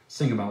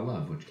Sing About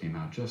Love, which came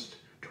out just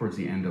towards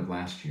the end of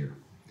last year.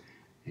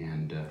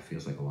 And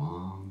feels like a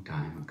long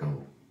time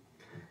ago.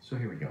 So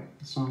here we go.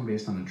 A song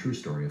based on a true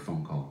story, a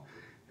phone call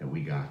that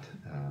we got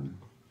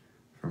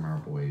from our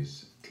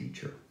boy's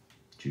teacher,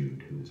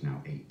 Jude, who is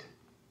now 8.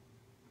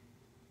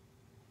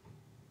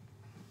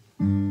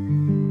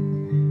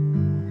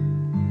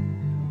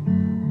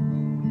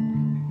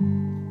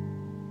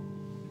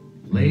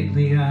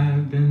 Lately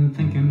I've been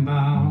thinking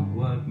about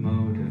what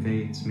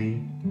motivates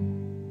me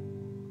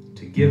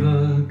to give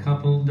a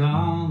couple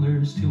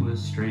dollars to a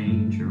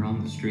stranger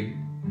on the street,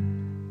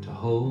 to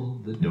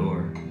hold the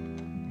door,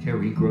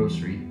 carry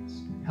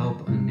groceries,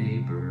 help a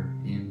neighbor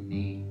in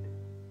need.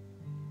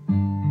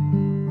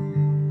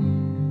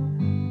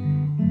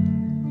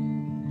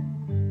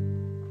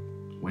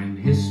 When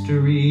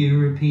history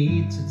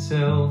repeats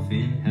itself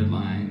in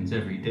headlines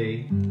every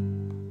day,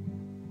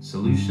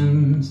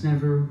 solutions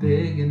never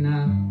big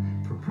enough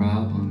for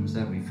problems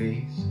that we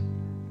face.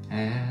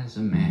 As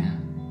a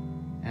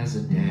man, as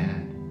a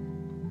dad,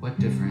 what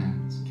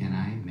difference can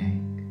I make?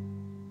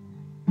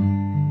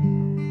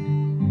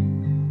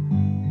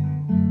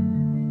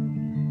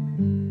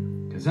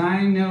 'Cause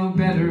I know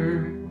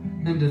better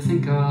than to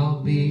think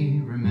I'll be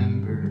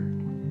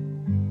remembered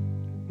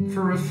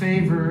for a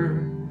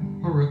favor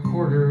or a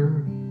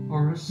quarter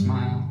or a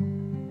smile.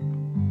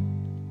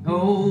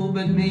 Oh,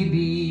 but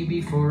maybe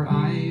before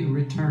I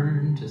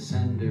return to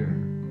sender,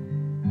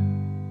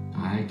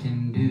 I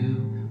can do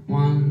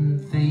one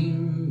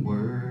thing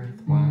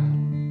worthwhile.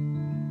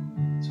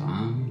 So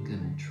I'm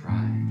gonna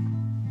try.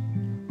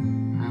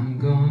 I'm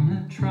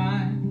gonna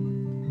try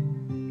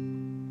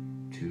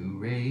to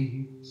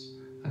raise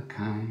a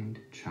kind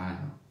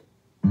child.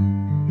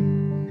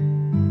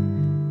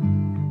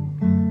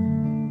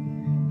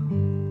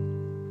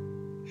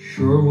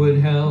 Sure would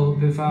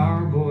help if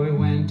our boy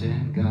went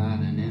and got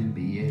an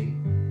MBA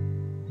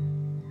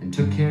and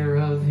took care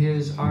of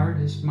his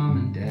artist mom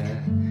and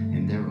dad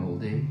in their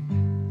old age.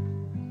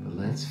 But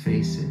let's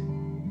face it,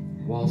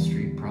 Wall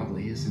Street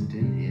probably isn't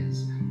in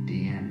his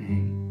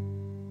DNA.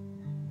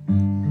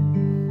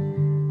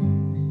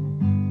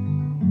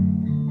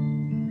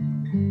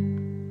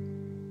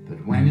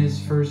 But when his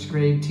first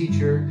grade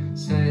teacher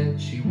said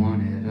she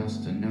wanted us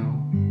to know,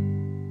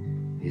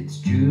 it's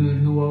Jude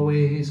who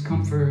always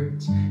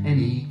comforts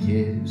any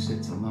kid who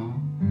sits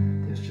alone.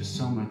 There's just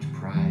so much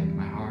pride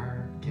my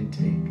heart can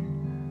take.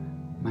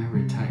 My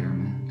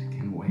retirement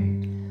can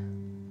wait.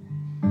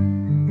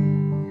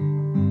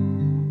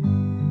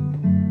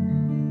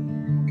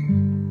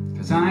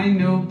 Cause I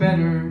know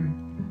better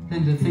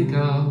than to think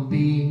I'll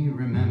be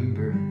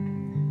remembered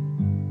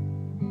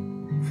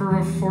for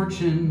a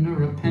fortune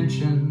or a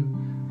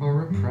pension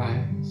or a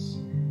prize.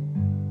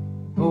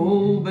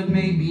 Oh, but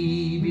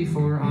maybe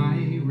before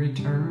I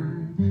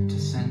return to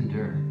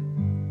sender,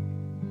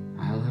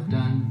 I'll have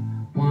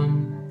done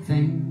one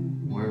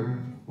thing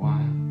worthwhile.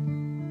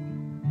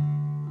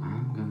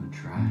 I'm gonna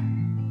try.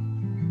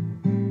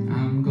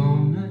 I'm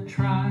gonna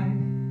try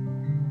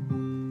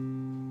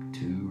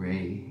to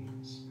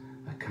raise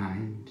a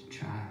kind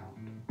child.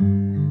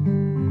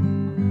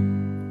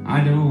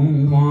 I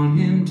don't want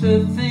him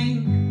to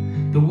think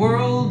the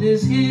world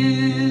is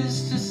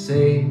his to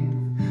save.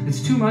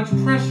 It's too much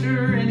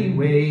pressure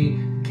anyway,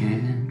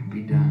 can't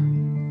be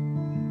done.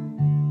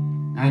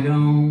 I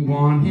don't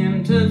want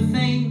him to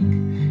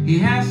think he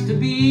has to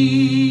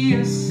be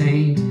a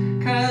saint,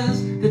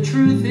 'cause the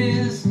truth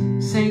is,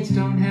 saints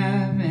don't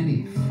have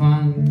any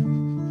fun.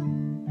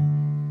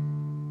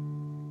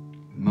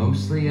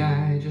 Mostly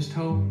I just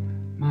hope,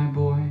 my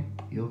boy,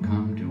 you'll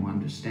come to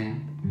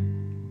understand.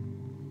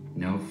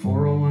 No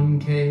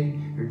 401k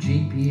or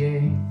GPA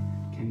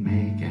can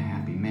make a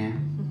happy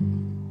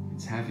man.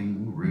 It's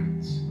having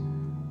roots,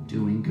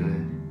 doing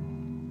good,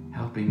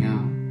 helping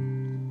out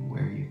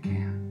where you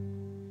can.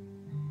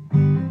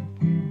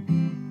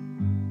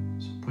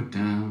 So put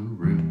down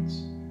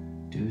roots,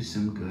 do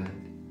some good,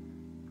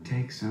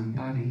 take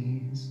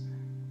somebody's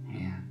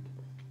hand.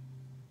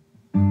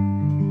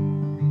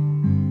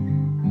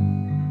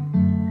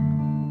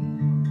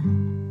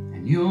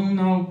 And you'll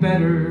know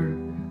better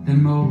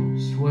than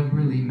most what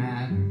really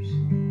matters,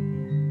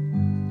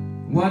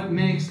 what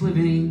makes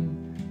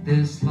living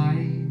this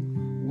life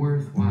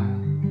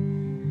worthwhile.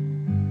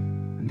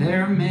 And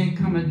there may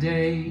come a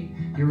day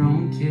your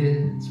own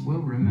kids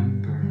will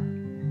remember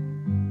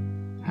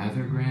how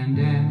their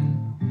granddad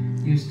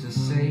used to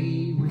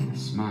say with a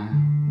smile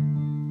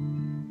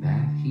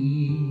that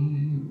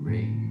he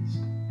raised.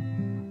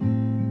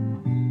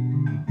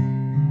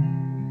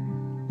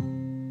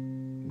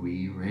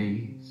 We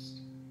raised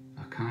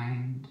a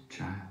kind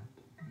child.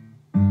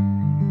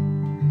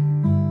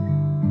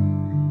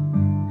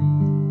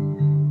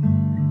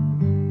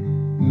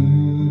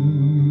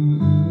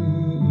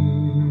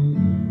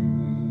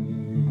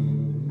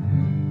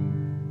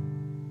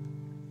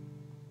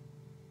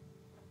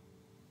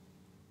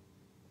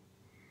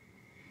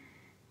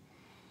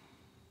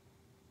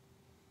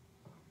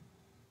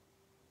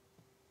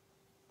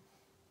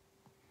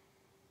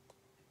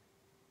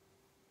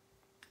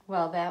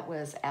 Well, that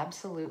was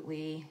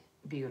absolutely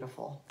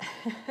beautiful.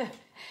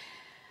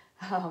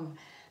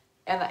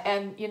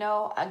 And you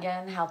know,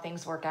 again, how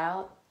things work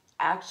out.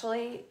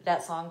 Actually,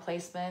 that song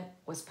placement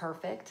was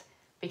perfect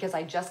because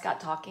I just got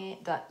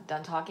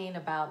done talking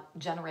about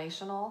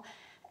generational,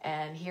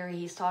 and here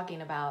he's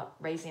talking about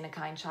raising a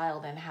kind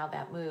child and how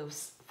that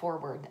moves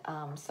forward.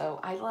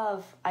 So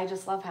I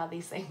just love how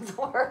these things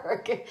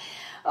work.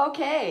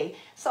 Okay,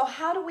 so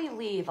how do we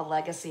leave a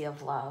legacy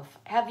of love?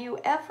 Have you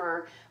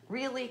ever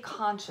really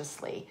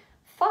consciously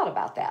thought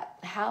about that?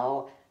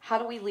 How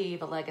do we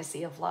leave a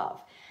legacy of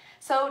love?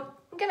 So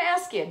I'm going to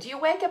ask you, do you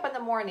wake up in the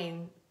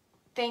morning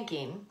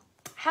thinking,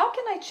 how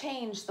can I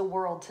change the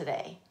world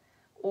today?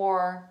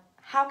 Or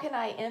how can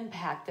I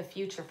impact the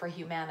future for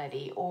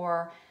humanity?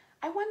 Or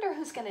I wonder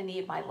who's going to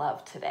need my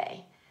love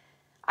today?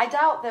 I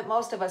doubt that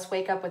most of us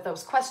wake up with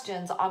those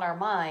questions on our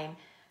mind,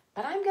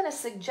 but I'm going to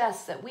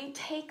suggest that we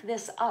take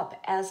this up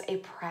as a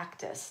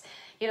practice.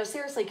 You know,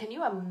 seriously, can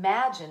you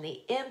imagine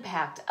the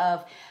impact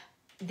of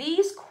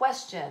these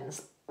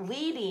questions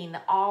leading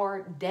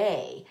our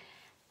day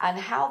and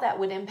how that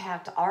would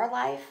impact our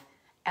life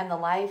and the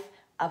life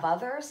of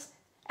others,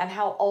 and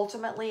how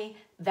ultimately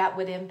that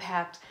would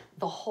impact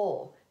the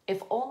whole?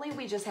 If only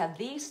we just had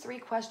these three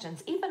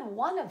questions, even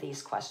one of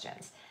these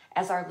questions,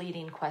 as our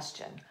leading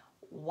question.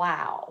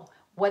 Wow,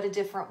 what a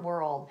different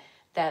world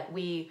that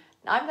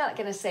I'm not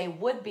going to say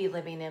would be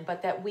living in,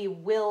 but that we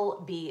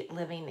will be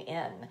living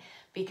in,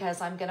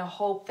 because I'm going to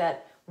hope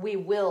that we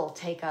will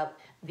take up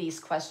these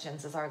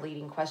questions as our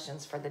leading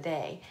questions for the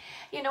day.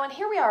 You know, and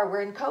here we are,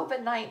 we're in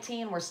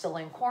COVID-19, we're still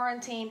in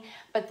quarantine,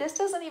 but this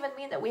doesn't even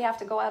mean that we have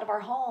to go out of our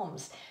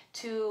homes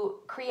to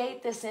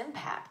create this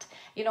impact.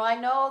 You know, I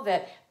know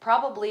that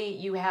probably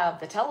you have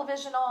the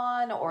television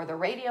on or the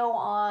radio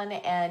on,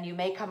 and you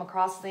may come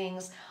across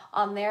things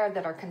on there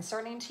that are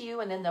concerning to you.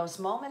 And in those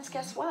moments,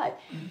 guess what?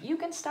 You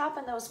can stop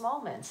in those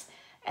moments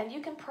and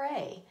you can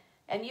pray.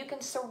 And you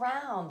can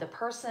surround the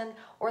person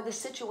or the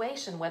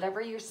situation, whatever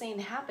you're seeing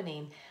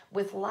happening,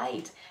 with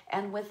light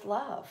and with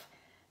love.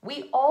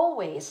 We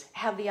always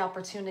have the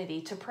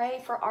opportunity to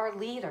pray for our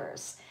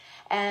leaders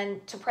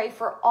and to pray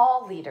for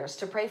all leaders,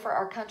 to pray for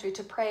our country,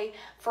 to pray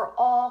for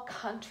all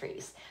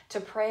countries, to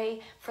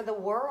pray for the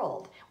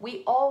world.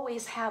 We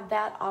always have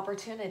that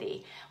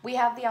opportunity. We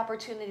have the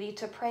opportunity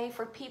to pray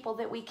for people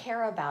that we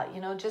care about,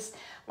 you know, just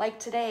like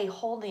today,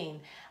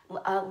 holding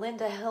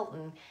Linda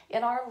Hilton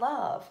in our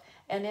love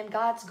and in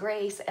God's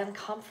grace and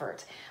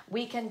comfort.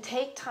 We can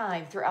take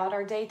time throughout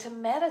our day to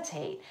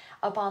meditate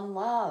upon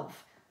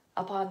love,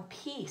 upon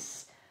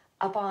peace,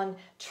 upon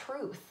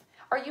truth.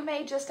 Or you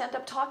may just end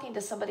up talking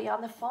to somebody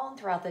on the phone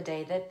throughout the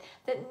day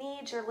that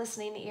needs your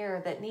listening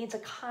ear, that needs a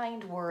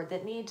kind word,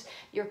 that needs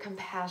your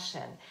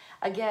compassion.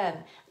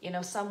 Again, you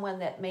know, someone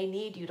that may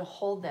need you to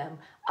hold them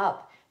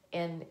up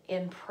in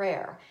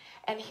prayer.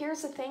 And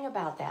here's the thing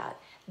about that.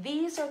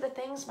 These are the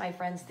things, my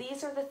friends,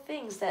 these are the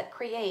things that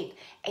create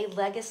a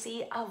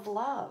legacy of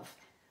love.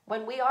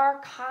 When we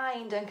are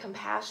kind and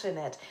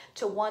compassionate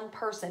to one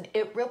person,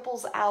 it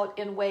ripples out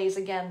in ways,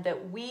 again,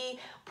 that we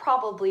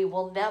probably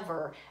will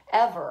never,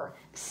 ever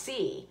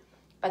see.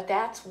 But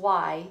that's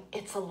why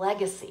it's a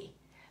legacy,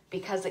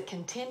 because it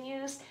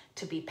continues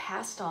to be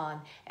passed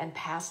on and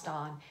passed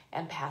on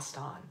and passed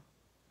on.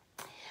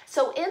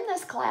 So in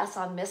this class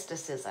on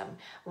mysticism,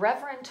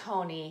 Reverend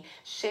Tony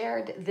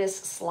shared this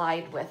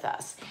slide with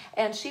us.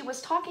 And she was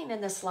talking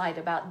in this slide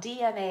about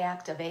DNA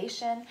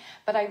activation,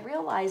 but I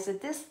realized that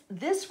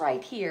this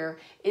right here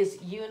is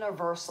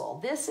universal.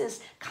 This is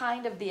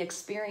kind of the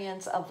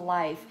experience of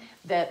life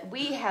that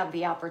we have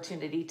the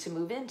opportunity to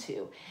move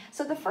into.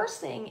 So the first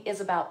thing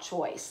is about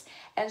choice.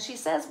 And she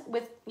says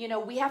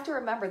we have to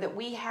remember that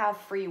we have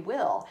free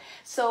will.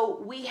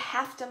 So we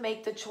have to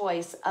make the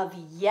choice of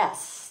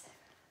yes.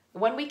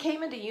 When we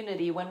came into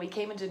unity, when we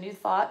came into New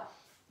Thought,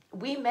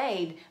 we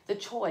made the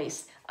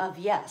choice of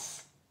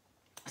yes.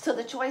 So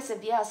the choice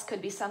of yes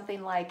could be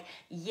something like,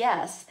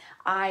 yes,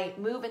 I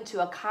move into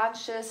a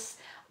conscious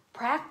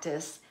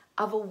practice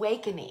of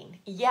awakening.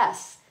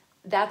 Yes,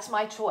 that's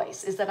my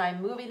choice, is that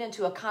I'm moving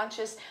into a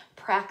conscious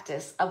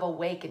practice of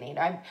awakening.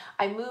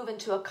 I move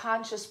into a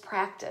conscious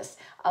practice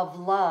of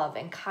love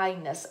and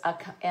kindness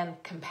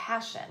and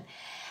compassion.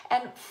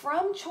 And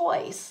from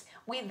choice,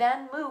 we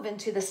then move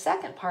into the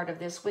second part of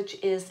this,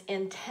 which is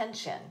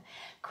intention,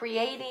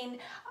 creating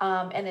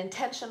an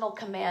intentional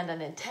command,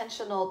 an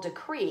intentional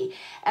decree.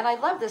 And I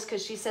love this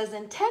because she says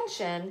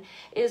intention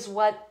is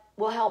what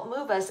will help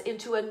move us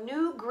into a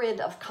new grid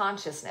of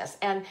consciousness.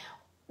 And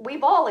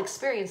we've all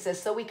experienced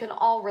this, so we can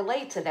all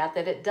relate to that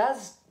it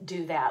does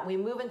do that. We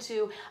move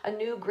into a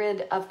new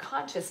grid of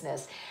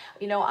consciousness.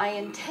 I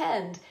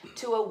intend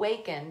to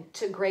awaken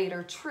to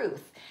greater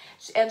truth.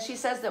 And she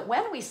says that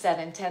when we set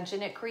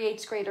intention, it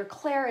creates greater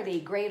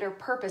clarity, greater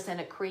purpose, and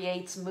it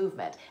creates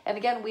movement. And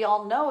again, we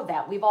all know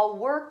that. We've all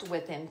worked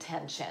with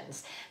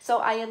intentions. So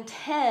I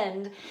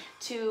intend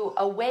to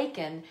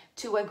awaken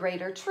to a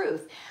greater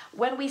truth.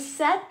 When we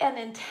set an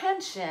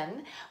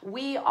intention,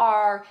 we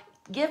are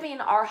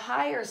giving our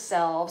higher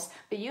selves,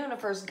 the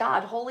universe,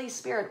 God, Holy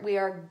Spirit, we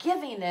are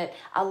giving it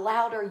a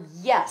louder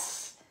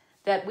yes.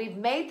 That we've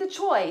made the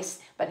choice,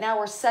 but now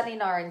we're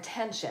setting our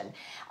intention.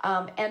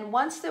 And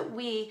once that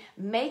we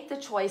make the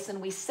choice and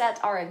we set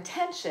our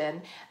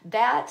intention,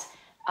 that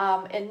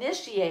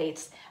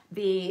initiates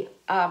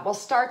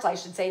starts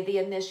the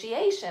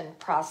initiation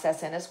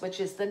process in us, which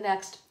is the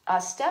next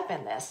step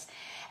in this.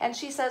 And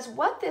she says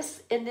what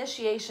this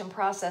initiation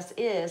process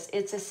is,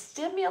 it's a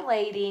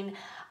stimulation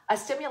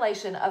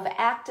of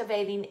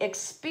activating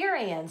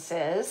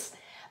experiences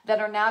that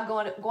are now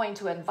going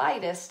to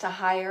invite us to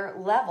higher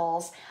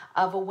levels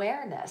of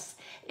awareness.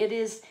 It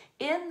is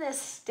in this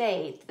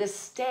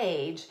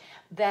stage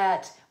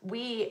that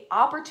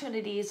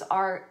opportunities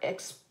are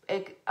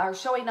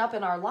showing up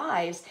in our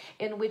lives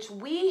in which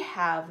we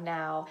have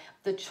now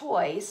the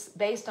choice,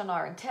 based on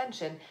our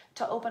intention,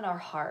 to open our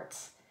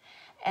hearts.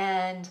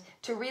 And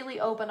to really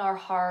open our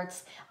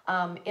hearts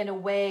in a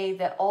way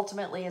that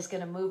ultimately is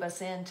going to move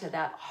us into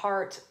that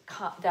heart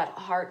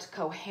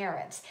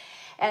coherence.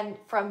 And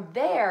from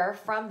there,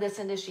 from this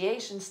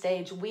initiation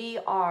stage, we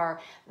are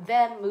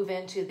then move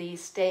into the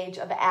stage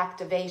of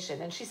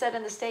activation. And she said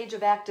in the stage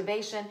of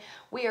activation,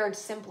 we are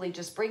simply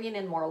just bringing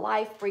in more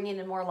life, bringing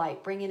in more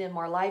light, bringing in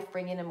more life,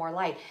 bringing in more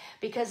light.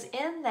 Because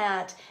in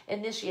that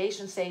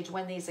initiation stage,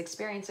 when these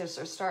experiences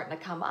are starting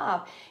to come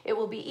up, it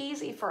will be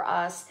easy for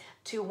us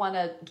to want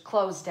to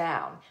close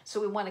down.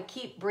 So we want to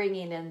keep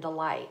bringing in the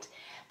light.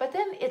 But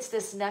then it's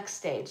this next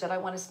stage that I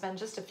want to spend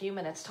just a few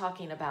minutes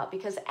talking about,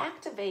 because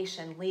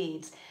activation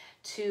leads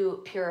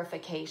to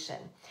purification.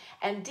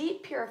 And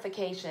deep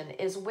purification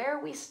is where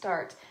we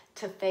start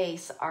to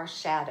face our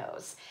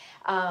shadows.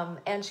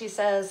 And she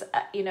says,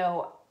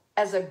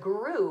 as a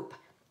group,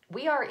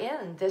 we are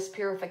in this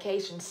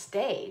purification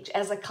stage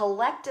as a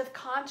collective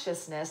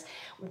consciousness,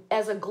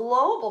 as a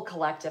global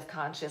collective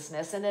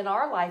consciousness. And in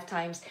our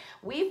lifetimes,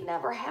 we've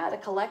never had a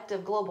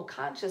collective global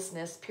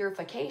consciousness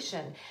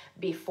purification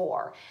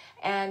before.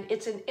 And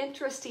it's an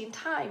interesting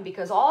time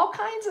because all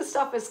kinds of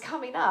stuff is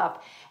coming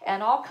up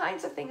and all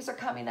kinds of things are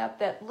coming up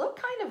that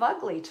look kind of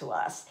ugly to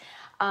us.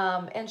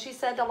 And she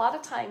said a lot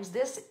of times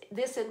this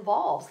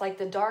involves like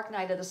the dark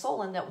night of the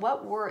soul, and that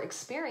what we're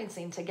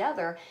experiencing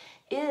together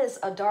is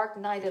a dark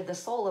night of the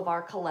soul of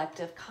our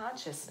collective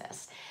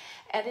consciousness.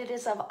 And it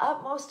is of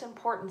utmost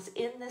importance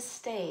in this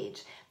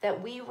stage that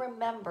we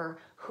remember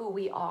who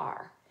we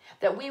are,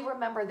 that we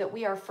remember that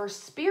we are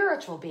first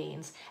spiritual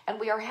beings and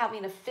we are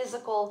having a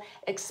physical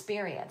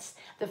experience.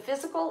 The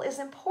physical is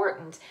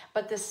important,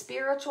 but the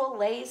spiritual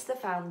lays the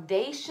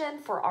foundation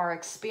for our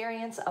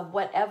experience of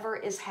whatever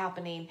is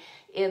happening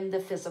in the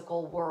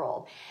physical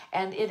world.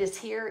 And it is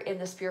here in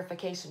this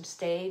purification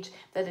stage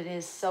that it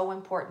is so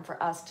important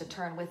for us to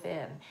turn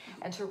within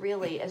and to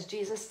really, as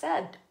Jesus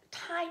said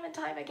time and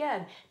time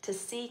again, to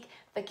seek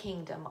the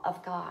kingdom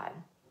of God.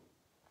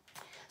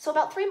 So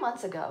about 3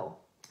 months ago,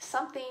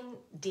 something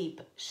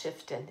deep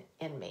shifted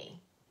in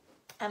me.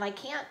 And I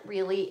can't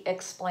really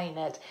explain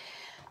it,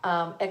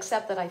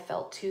 except that I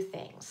felt two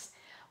things.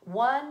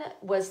 One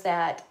was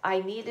that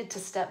I needed to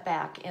step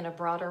back in a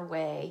broader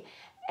way,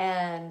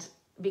 and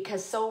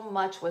because so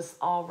much was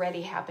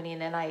already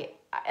happening, and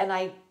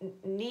I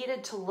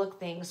needed to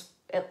look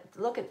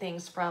at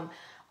things from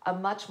a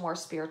much more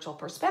spiritual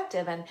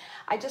perspective. And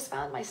I just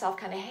found myself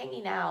kind of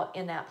hanging out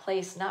in that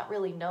place, not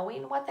really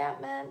knowing what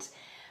that meant,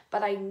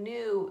 but I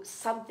knew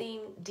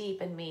something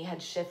deep in me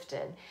had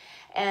shifted.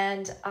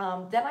 And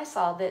then I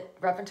saw that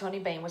Reverend Tony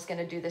Bain was going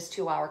to do this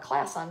 2-hour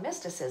class on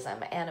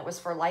mysticism, and it was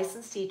for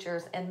licensed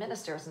teachers and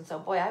ministers. And so,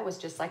 boy, I was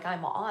just like,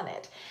 I'm on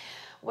it.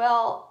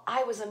 Well,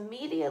 I was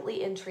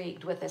immediately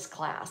intrigued with this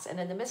class. And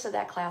in the midst of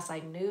that class, I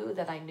knew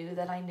that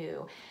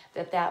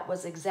that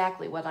was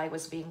exactly what I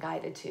was being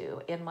guided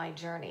to in my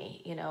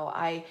journey. You know,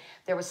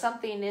 there was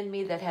something in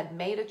me that had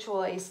made a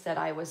choice, that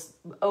I was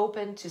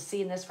open to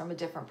seeing this from a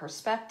different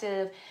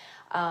perspective.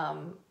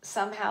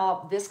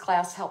 Somehow this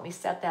class helped me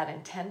set that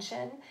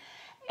intention.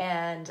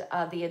 And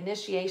the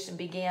initiation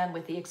began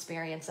with the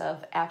experience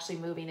of actually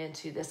moving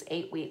into this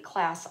 8-week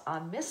class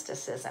on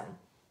mysticism.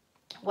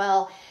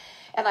 Well,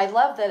 and I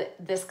love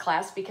this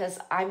class because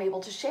I'm able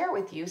to share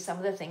with you some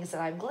of the things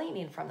that I'm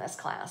gleaning from this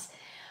class.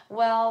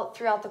 Well,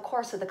 throughout the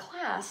course of the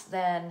class,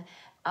 then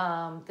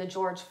the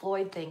George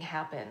Floyd thing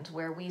happened,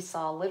 where we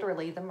saw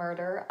literally the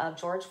murder of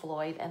George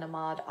Floyd and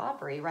Ahmaud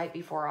Arbery right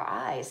before our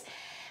eyes.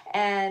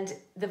 And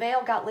the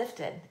veil got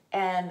lifted,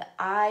 and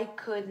I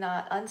could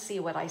not unsee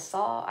what I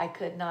saw. I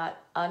could not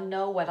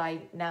unknow what I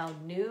now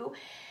knew.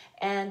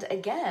 And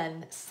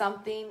again,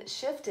 something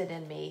shifted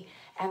in me,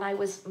 and I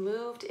was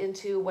moved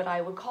into what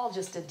I would call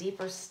just a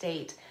deeper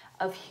state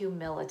of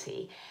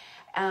humility.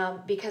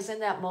 Because in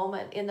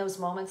those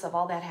moments of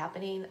all that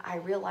happening, I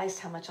realized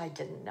how much I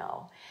didn't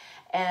know.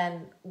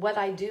 And what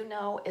I do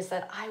know is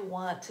that I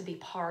want to be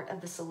part of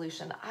the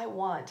solution. I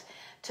want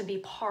to be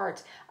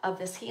part of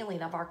this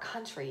healing of our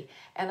country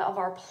and of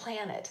our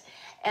planet.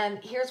 And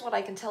here's what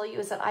I can tell you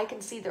is that I can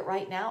see that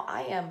right now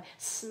I am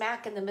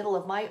smack in the middle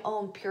of my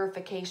own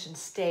purification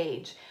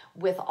stage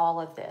with all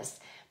of this.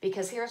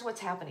 Because here's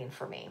what's happening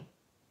for me.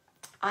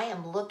 I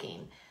am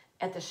looking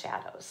at the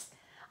shadows.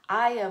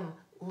 I am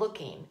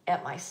looking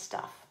at my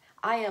stuff.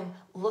 I am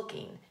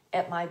looking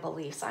at my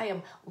beliefs. I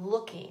am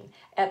looking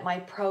at my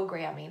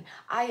programming.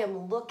 I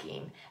am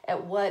looking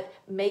at what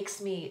makes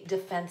me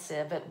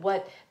defensive, at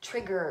what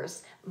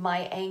triggers my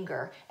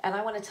anger. And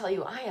I want to tell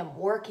you, I am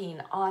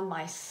working on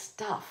my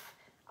stuff.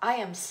 I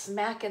am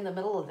smack in the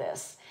middle of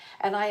this,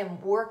 and I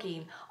am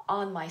working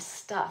on my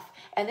stuff.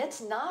 And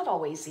it's not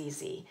always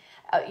easy.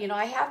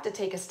 I have to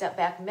take a step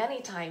back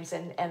many times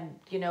and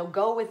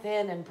go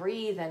within and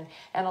breathe and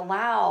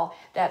allow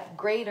that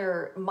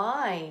greater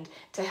mind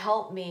to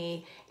help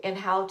me in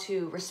how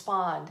to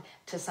respond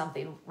to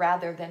something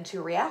rather than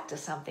to react to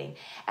something.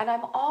 And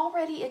I'm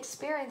already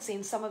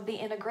experiencing some of the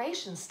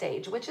integration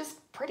stage, which is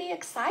pretty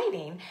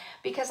exciting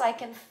because I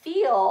can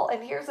feel,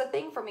 and here's the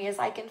thing for me, is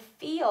I can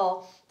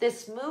feel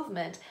this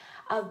movement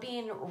of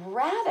being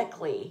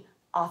radically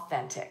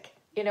authentic.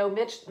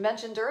 Mitch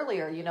mentioned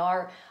earlier,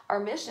 our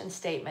mission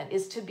statement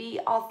is to be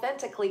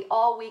authentically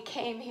all we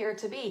came here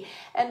to be.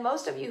 And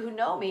most of you who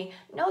know me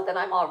know that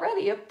I'm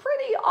already a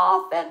pretty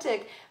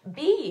authentic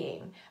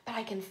being, but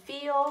I can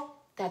feel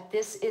that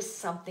this is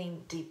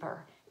something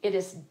deeper. It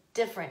is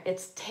different.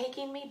 It's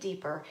taking me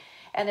deeper,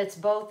 and it's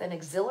both an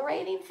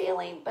exhilarating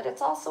feeling, but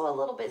it's also a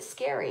little bit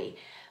scary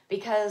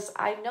because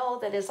I know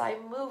that as I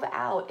move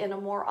out in a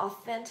more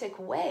authentic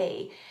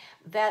way,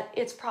 that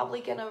it's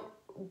probably going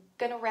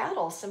to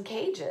rattle some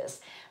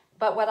cages.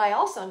 But what I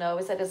also know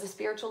is that as a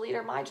spiritual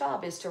leader, my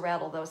job is to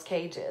rattle those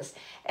cages.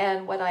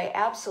 And what I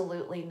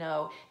absolutely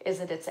know is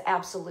that it's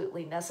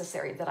absolutely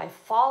necessary that I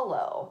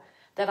follow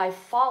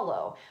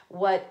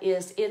what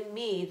is in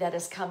me that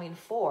is coming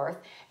forth,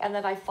 and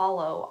that I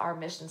follow our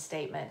mission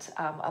statement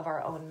of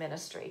our own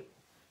ministry.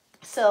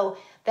 So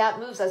that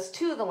moves us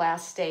to the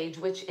last stage,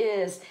 which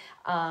is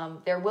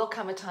there will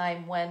come a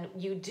time when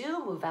you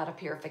do move out of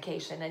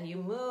purification and you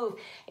move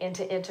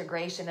into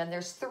integration. And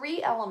there's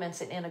 3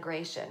 elements in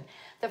integration.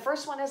 The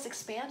first one is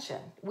expansion.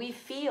 We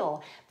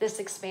feel this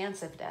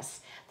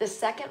expansiveness. The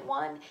second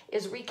one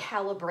is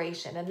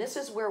recalibration. And this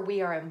is where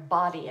we are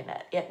embodying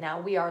it now.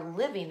 We are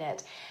living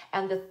it.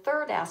 And the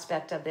third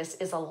aspect of this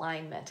is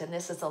alignment. And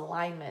this is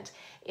alignment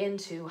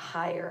into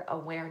higher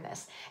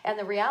awareness. And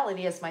the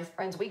reality is, my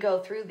friends, we go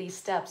through these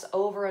steps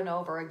over and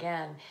over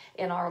again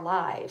in our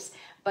lives.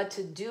 But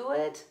to do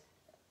it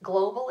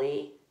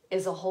globally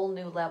is a whole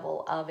new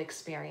level of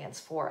experience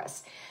for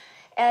us.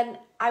 And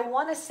I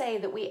want to say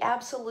that we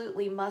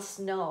absolutely must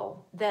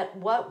know that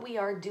what we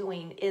are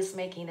doing is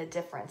making a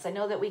difference. I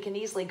know that we can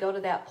easily go to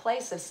that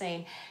place of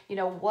saying,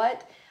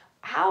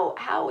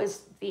 how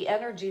is the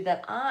energy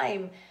that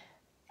I'm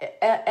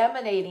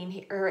emanating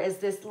here as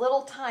this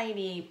little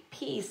tiny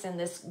piece in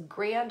this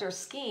grander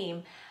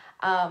scheme,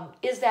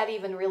 is that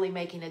even really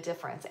making a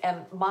difference?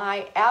 And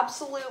my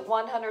absolute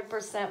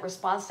 100%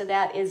 response to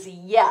that is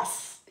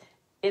yes,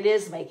 it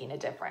is making a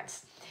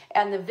difference.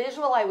 And the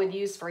visual I would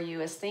use for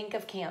you is think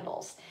of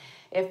candles.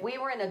 If we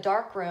were in a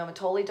dark room, a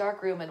totally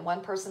dark room, and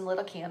one person lit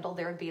a candle,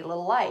 there would be a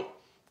little light.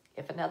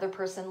 If another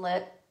person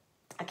lit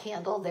a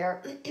candle,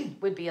 there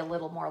would be a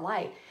little more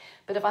light.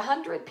 But if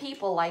 100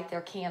 people light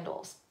their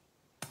candles,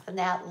 then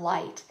that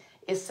light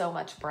is so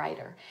much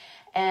brighter.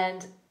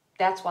 And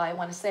That's why I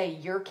want to say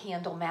your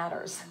candle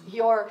matters.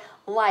 Your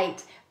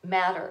light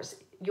matters.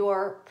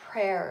 Your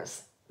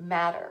prayers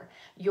matter.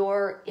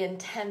 Your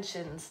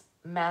intentions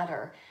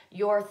matter.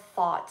 Your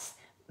thoughts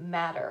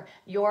matter.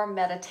 Your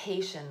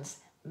meditations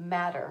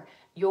matter.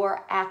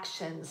 Your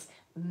actions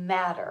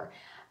matter.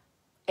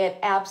 It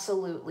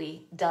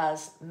absolutely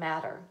does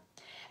matter.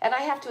 And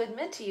I have to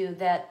admit to you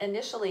that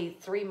initially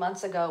 3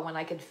 months ago, when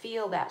I could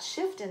feel that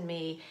shift in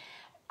me,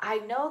 I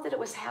know that it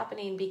was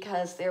happening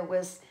because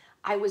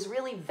I was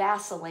really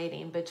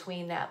vacillating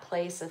between that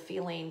place of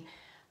feeling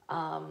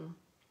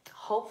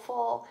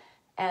hopeful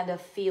and of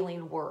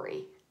feeling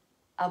worry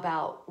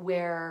about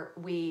where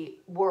we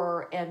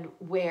were and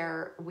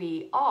where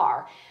we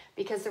are.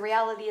 Because the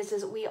reality is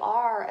that we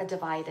are a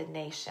divided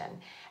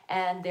nation,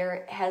 and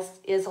there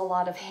is a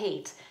lot of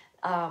hate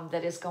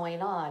that is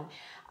going on.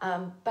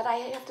 But I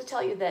have to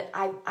tell you that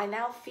I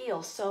now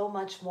feel so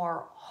much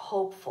more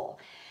hopeful.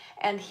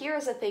 And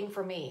here's the thing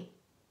for me.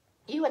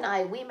 You and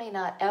I, we may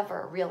not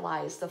ever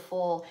realize the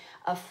full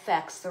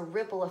effects, the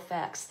ripple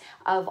effects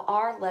of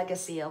our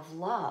legacy of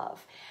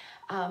love.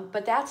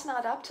 But that's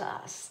not up to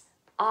us.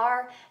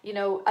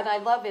 And I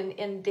love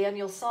in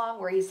Daniel's song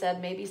where he said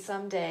maybe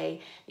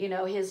someday,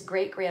 his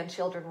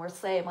great-grandchildren will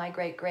say, my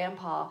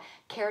great-grandpa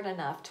cared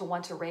enough to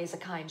want to raise a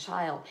kind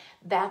child.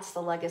 That's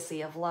the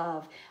legacy of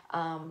love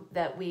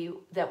that we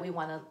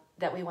want to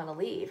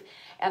leave.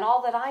 And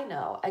all that I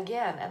know,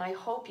 again, and I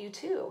hope you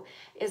too,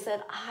 is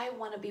that I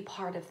want to be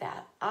part of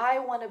that. I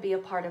want to be a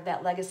part of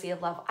that legacy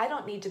of love. I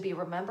don't need to be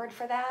remembered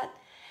for that.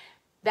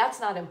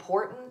 That's not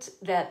important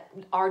that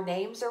our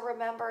names are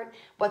remembered.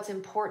 What's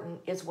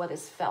important is what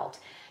is felt.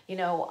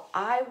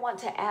 I want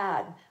to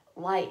add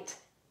light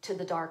to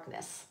the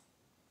darkness.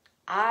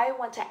 I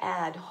want to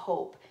add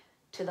hope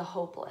to the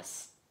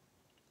hopeless.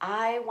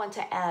 I want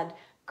to add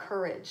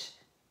courage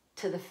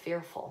to the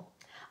fearful.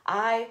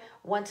 I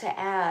want to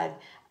add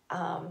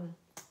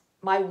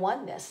my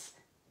oneness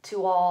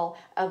to all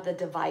of the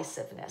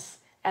divisiveness.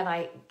 And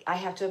I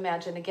have to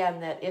imagine,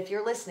 again, that if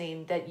you're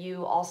listening, that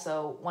you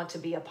also want to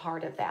be a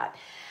part of that.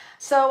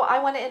 So I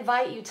want to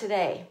invite you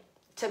today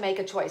to make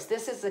a choice.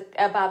 This is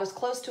about as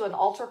close to an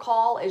altar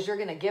call as you're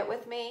going to get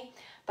with me.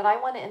 But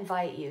I want to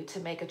invite you to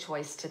make a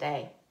choice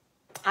today.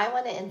 I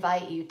want to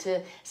invite you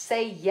to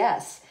say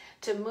yes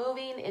to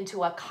moving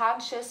into a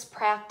conscious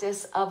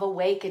practice of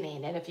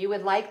awakening. And if you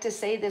would like to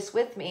say this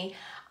with me,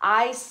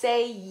 I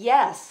say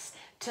yes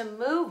to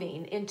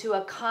moving into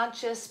a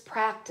conscious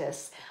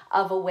practice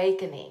of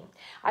awakening.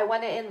 I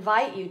want to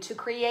invite you to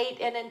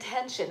create an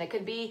intention. It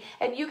could be,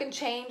 and you can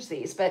change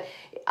these, but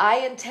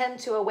I intend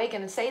to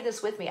awaken, and say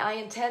this with me, I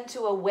intend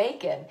to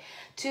awaken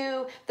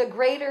to the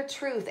greater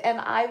truth, and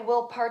I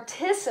will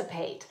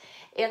participate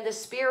in the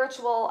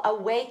spiritual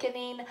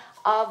awakening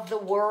of the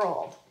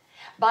world.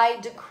 By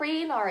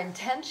decreeing our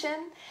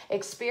intention,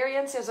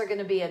 experiences are going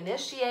to be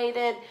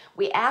initiated.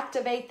 We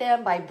activate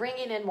them by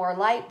bringing in more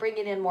light,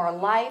 bringing in more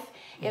life.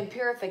 In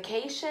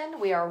purification,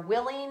 we are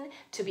willing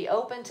to be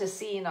open to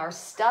seeing our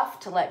stuff,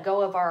 to let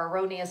go of our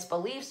erroneous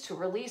beliefs, to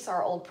release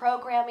our old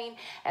programming,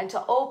 and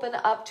to open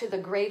up to the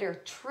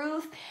greater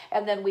truth.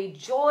 And then we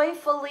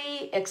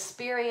joyfully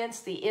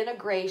experience the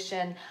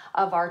integration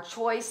of our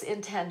choice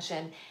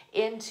intention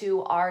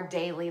into our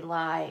daily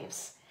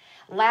lives.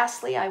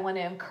 Lastly, I want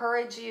to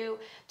encourage you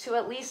to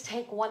at least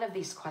take one of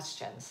these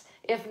questions,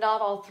 if not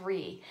all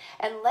three,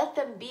 and let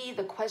them be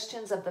the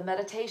questions of the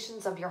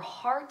meditations of your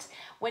heart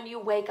when you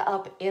wake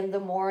up in the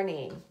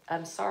morning.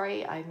 I'm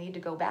sorry, I need to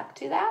go back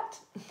to that.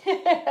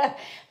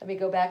 Let me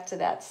go back to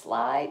that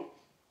slide.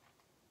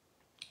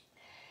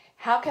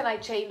 How can I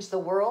change the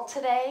world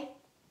today?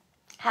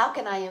 How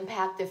can I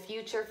impact the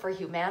future for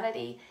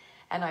humanity?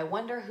 And I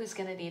wonder who's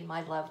going to need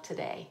my love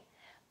today.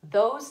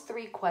 Those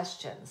three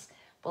questions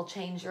will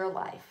change your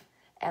life,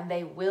 and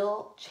they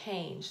will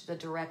change the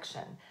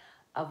direction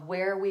of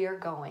where we are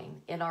going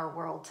in our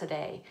world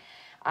today.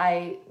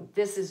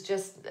 This is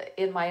just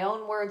in my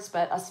own words,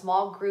 but a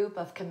small group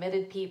of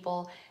committed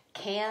people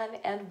can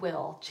and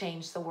will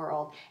change the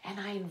world. And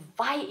I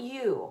invite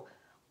you,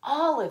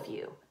 all of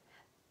you,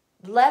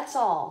 let's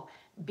all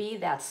be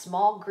that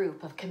small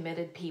group of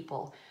committed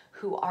people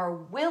who are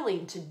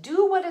willing to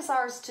do what is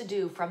ours to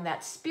do from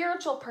that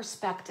spiritual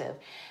perspective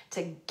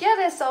to get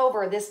us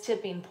over this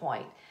tipping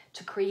point,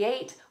 to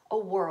create a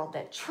world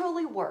that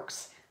truly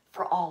works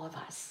for all of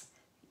us.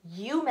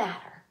 You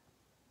matter.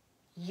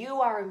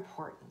 You are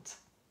important.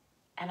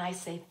 And I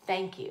say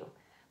thank you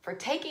for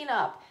taking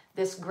up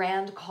this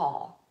grand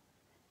call.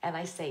 And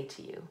I say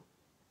to you,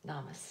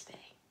 namaste.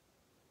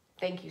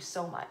 Thank you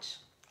so much.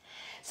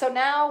 So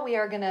now we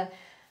are going to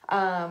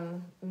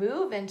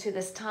move into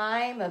this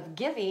time of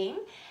giving.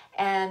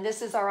 And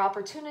this is our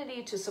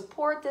opportunity to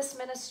support this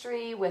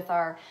ministry with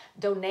our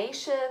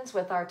donations,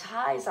 with our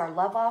tithes, our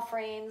love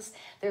offerings.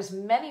 There's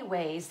many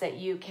ways that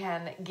you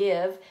can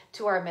give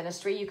to our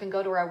ministry. You can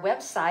go to our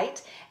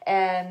website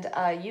and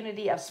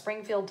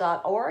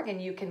unityofspringfield.org, and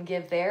you can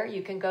give there.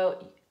 You can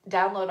go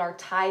download our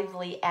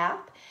Tithely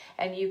app,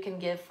 and you can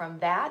give from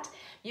that.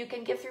 You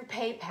can give through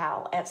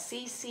PayPal at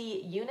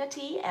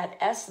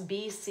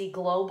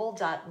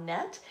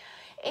ccunity@sbcglobal.net,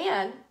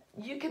 and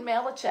you can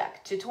mail a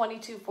check to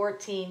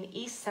 2214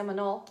 East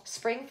Seminole,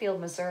 Springfield,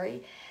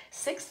 Missouri,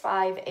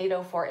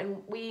 65804.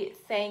 And we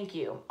thank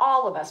you,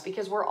 all of us,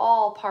 because we're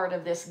all part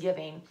of this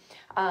giving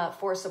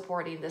for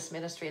supporting this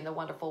ministry in the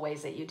wonderful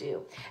ways that you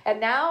do. And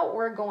now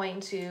we're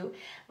going to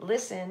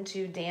listen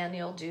to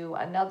Daniel do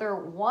another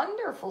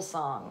wonderful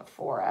song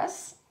for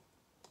us.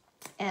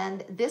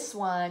 And this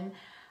one,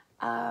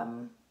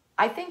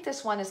 I think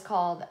this one is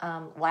called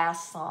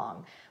Last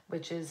Song,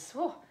 which is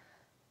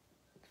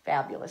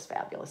fabulous,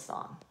 fabulous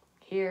song.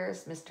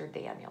 Here's Mr.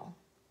 Daniel.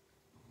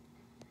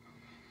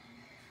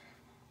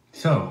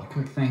 So,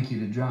 quick thank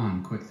you to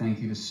John, quick thank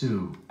you to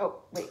Sue.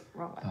 Oh, wait,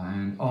 wrong one.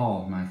 And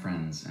all my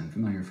friends and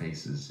familiar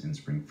faces in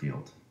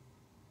Springfield.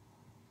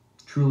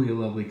 Truly a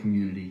lovely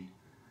community.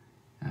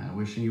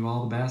 Wishing you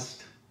all the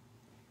best.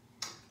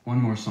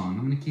 One more song.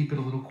 I'm going to keep it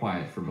a little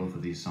quiet for both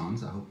of these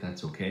songs. I hope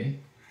that's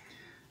okay.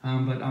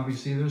 But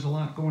obviously there's a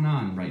lot going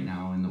on right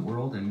now in the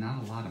world, and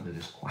not a lot of it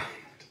is quiet.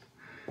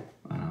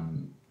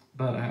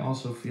 But I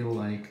also feel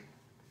like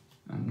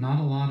not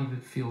a lot of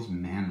it feels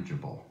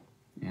manageable.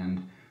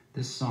 And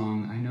this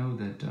song, I know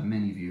that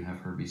many of you have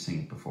heard me sing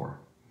it before.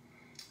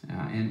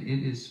 And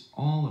it is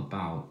all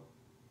about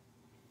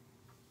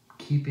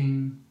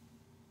keeping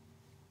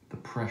the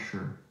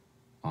pressure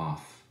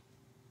off.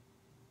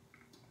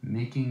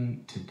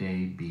 Making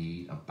today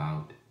be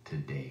about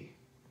today.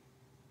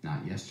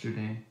 Not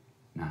yesterday,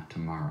 not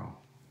tomorrow.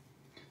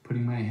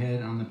 Putting my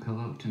head on the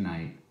pillow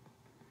tonight,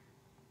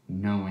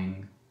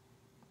 knowing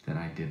that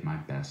I did my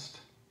best,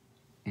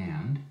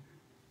 and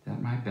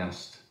that my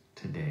best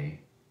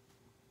today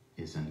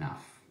is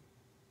enough.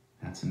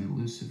 That's an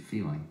elusive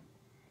feeling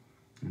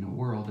in a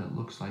world that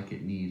looks like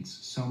it needs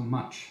so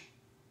much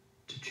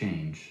to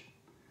change.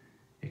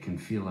 It can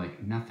feel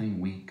like nothing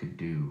we could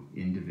do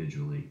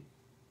individually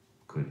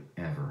could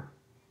ever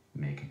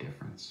make a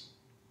difference.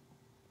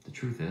 The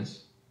truth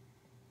is,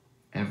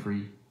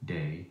 every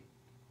day,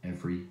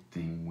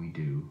 everything we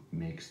do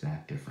makes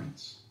that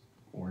difference,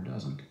 or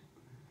doesn't.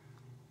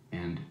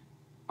 And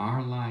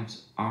our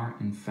lives are,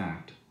 in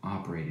fact,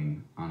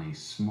 operating on a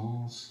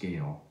small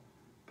scale,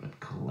 but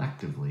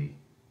collectively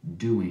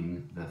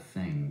doing the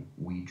thing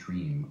we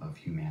dream of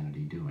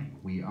humanity doing.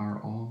 We are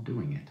all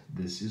doing it.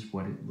 This is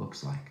what it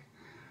looks like.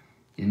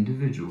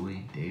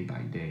 Individually, day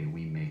by day,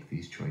 we make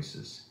these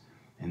choices,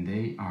 and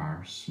they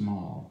are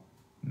small,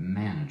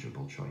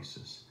 manageable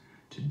choices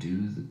to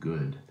do the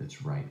good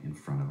that's right in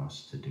front of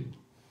us to do,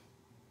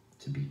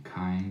 to be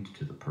kind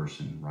to the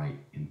person right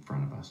in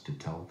front of us, to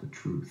tell the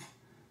truth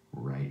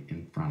right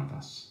in front of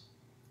us,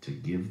 to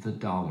give the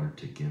dollar,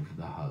 to give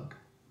the hug,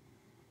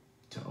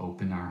 to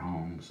open our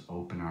homes,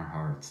 open our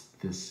hearts.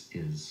 This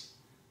is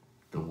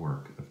the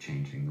work of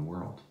changing the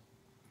world.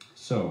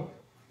 So,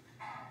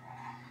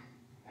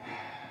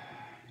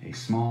 a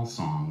small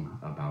song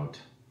about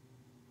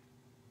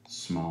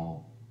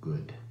small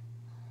good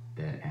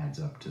that adds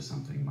up to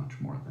something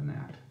much more than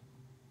that.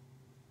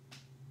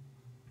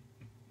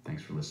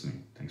 Thanks for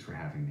listening. Thanks for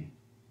having me.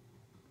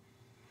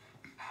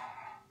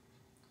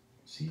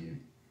 See you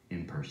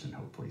in person,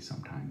 hopefully,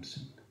 sometime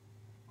soon.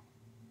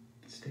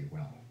 Stay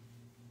well.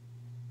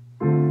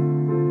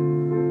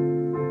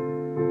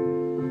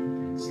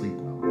 And sleep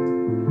well.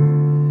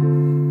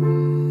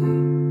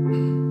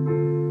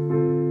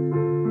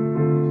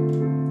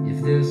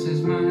 If this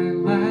is my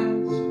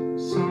last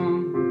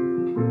song,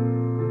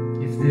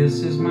 if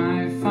this is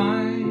my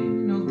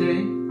final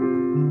day,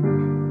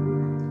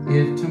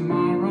 if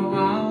tomorrow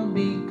I'll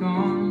be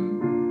gone,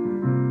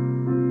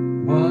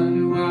 what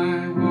do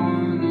I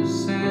want to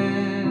say?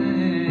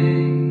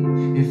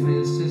 If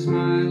this is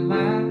my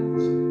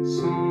last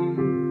song,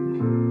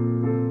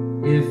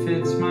 if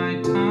it's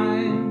my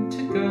time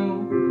to go,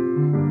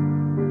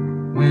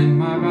 when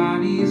my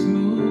body's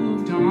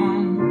moved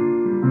on,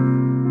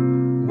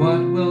 what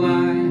will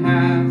I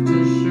have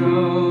to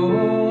show?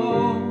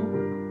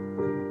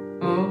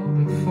 Oh,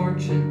 but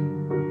fortune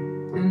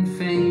and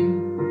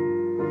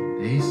fame,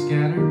 they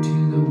scatter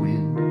to the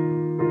wind.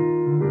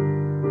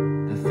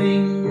 The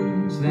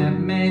things that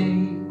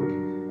make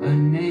a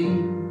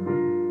name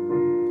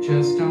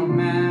just don't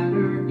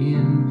matter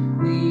in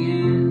the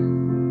end.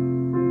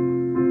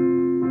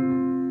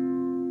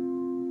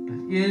 But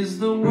is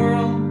the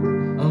world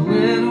a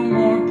little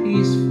more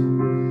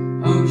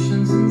peaceful?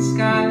 Oceans and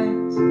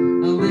skies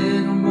a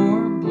little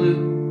more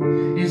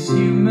blue? Is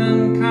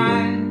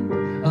humankind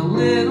a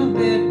little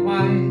bit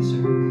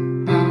wiser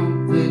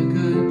about the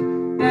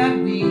good that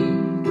we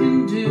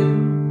can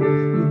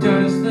do?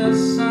 Does the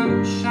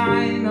sun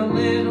shine a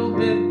little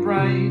bit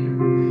brighter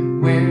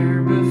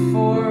where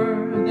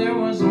before there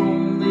was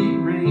only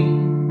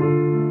rain?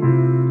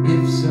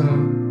 If so,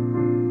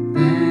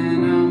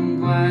 then I'm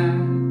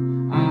glad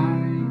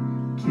I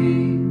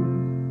came.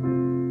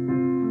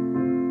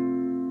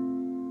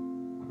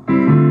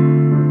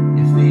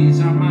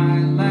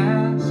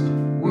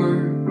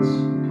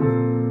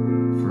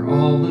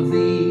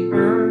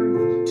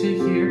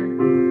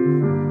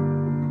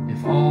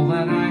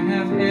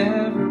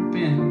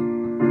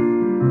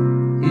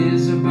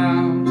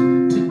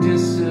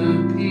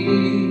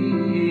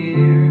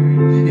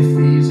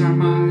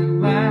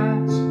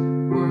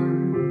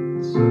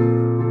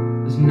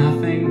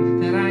 something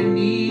that I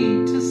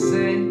need to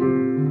say.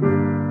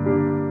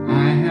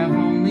 I have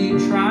only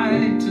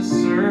tried to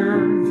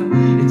serve.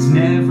 It's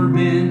never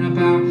been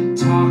about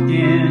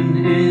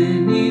talking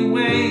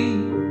anyway.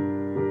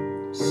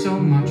 So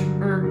much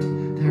hurt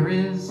there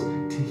is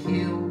to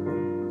heal.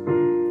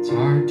 It's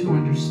hard to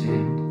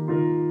understand.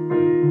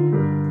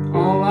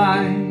 All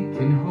I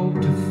can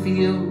hope to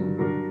feel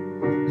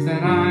is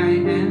that I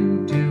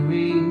am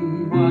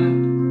doing what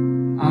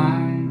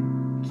I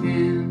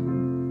can.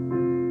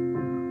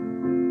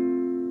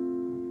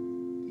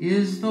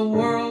 Is the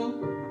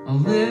world a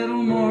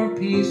little more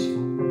peaceful?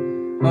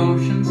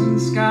 Oceans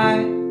and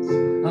skies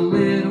a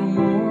little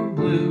more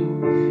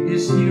blue?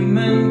 Is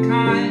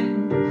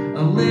humankind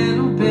a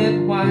little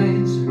bit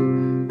wiser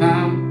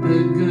about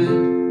the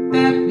good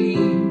that we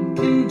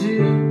can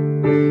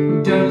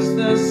do? Does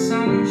the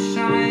sun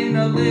shine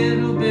a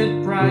little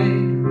bit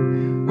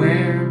brighter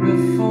where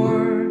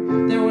before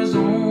there was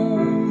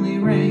only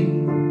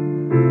rain?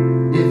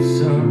 If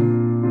so,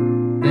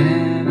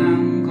 then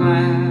I'm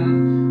glad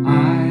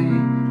I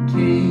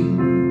came.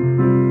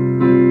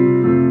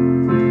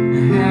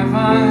 Have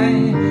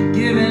I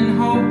given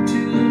hope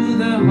to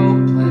the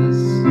hopeless?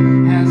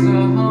 Has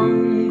a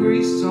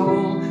hungry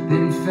soul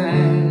been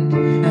fed?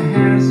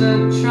 Has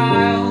a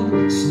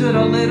child stood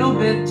a little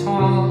bit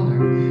taller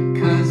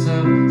 'cause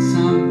of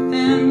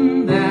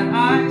something that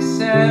I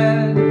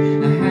said?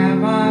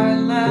 Have I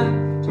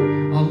left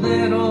a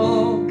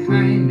little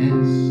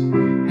kindness?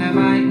 Have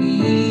I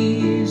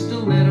eased a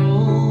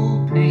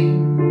little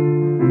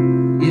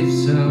pain? If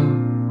so,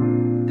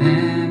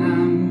 then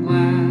I'm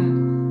glad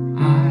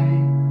I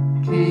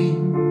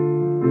came.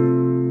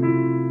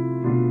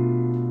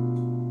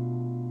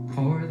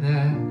 For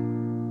that,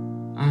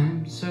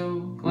 I'm so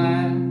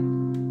glad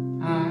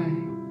I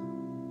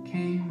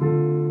came.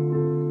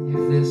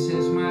 If this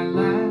is my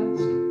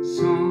last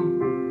song,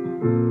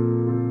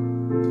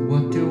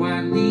 what do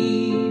I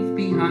leave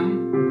behind?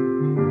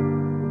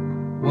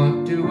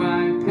 What do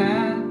I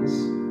pass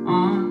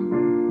on?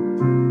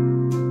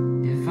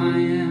 If I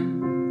am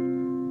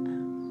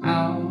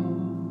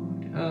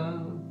out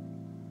of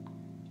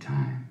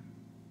time.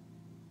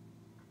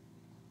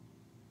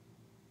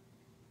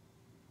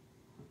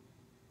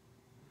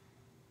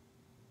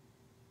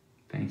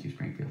 Thank you,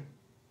 Springfield.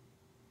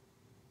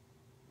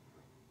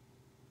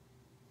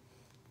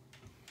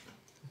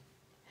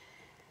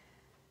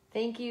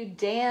 Thank you,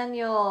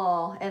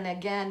 Daniel. And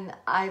again,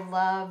 I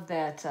love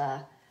that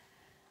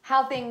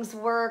how things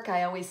work.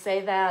 I always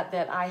say that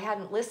I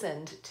hadn't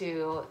listened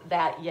to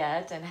that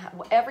yet. And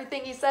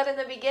everything you said in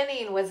the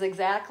beginning was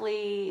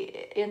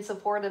exactly in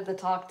support of the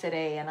talk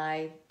today. And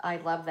I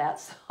love that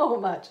so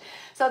much.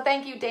 So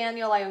thank you,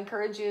 Daniel. I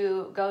encourage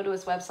you, go to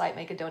his website,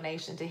 make a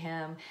donation to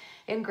him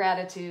in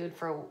gratitude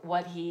for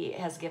what he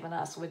has given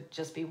us. Would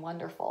just be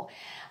wonderful.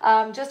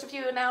 Just a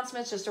few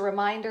announcements, just a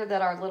reminder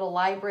that our little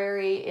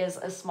library is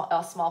a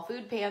small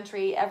food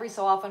pantry. Every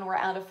so often we're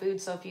out of food,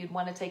 so if you'd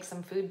want to take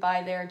some food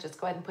by there, just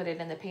go ahead and put it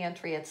in the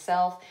pantry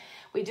itself.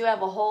 We do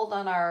have a hold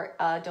on our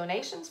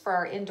donations for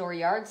our indoor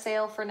yard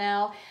sale for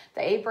now.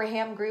 The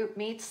Abraham group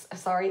meets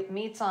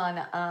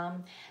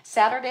on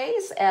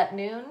Saturdays at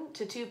noon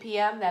to 2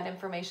 p.m. That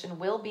information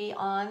will be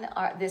on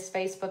this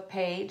Facebook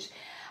page.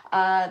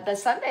 The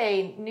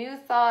Sunday New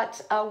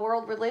Thought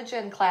World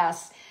Religion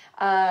class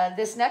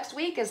this next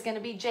week is going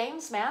to be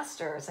James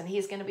Masters, and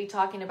he's going to be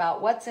talking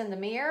about what's in the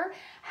mirror,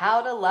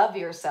 how to love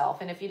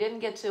yourself. And if you didn't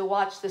get to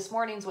watch this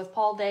morning's with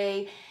Paul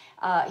Day,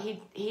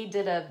 he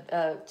did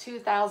a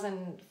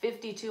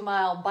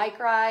 2,052-mile bike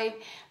ride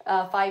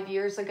 5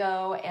 years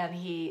ago, and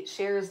he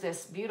shares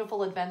this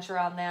beautiful adventure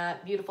on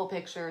that, beautiful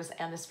pictures,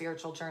 and the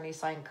spiritual journey.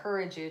 So I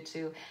encourage you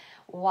to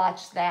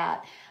watch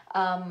that.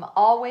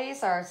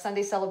 Always, our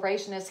Sunday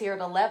celebration is here at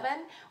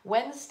 11.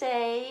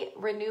 Wednesday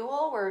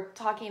renewal, we're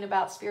talking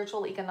about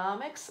spiritual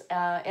economics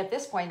at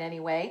this point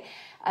anyway,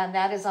 and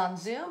that is on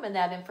Zoom, and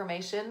that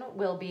information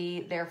will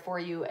be there for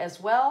you as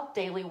well.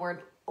 Daily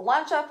Word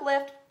Lunch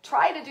Uplift.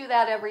 Try to do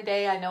that every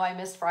day. I know I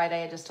missed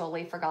Friday. I just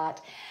totally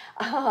forgot.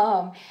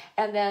 And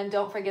then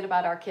don't forget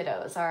about our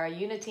kiddos. Our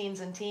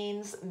Uniteens and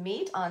Teens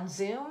meet on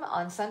Zoom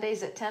on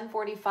Sundays at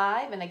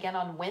 10:45 and again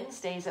on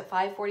Wednesdays at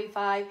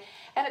 5:45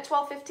 and at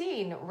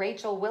 12:15.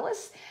 Rachel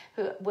Willis,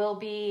 who will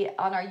be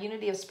on our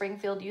Unity of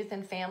Springfield Youth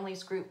and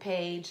Families group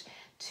page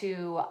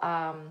to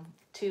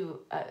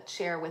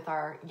share with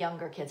our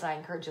younger kids. I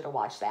encourage you to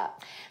watch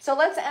that. So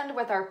let's end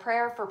with our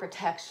prayer for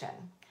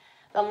protection.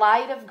 The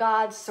light of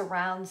God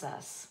surrounds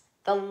us.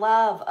 The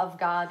love of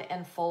God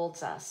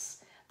enfolds us.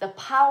 The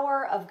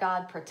power of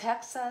God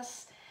protects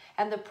us,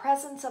 and the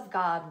presence of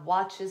God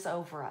watches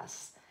over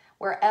us.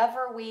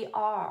 Wherever we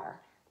are,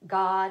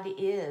 God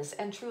is,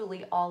 and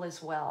truly all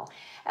is well.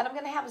 And I'm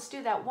going to have us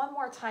do that one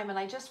more time, and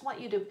I just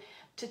want you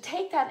to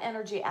take that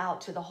energy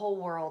out to the whole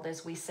world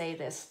as we say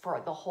this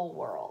for the whole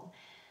world.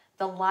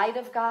 The light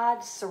of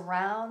God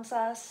surrounds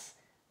us.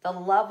 The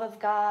love of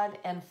God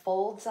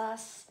enfolds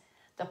us.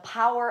 The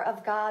power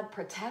of God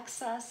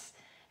protects us,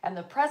 and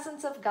the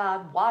presence of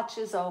God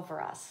watches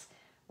over us.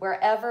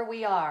 Wherever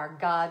we are,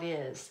 God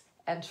is,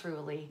 and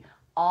truly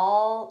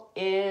all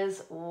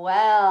is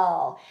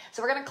well.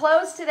 So we're going to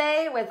close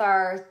today with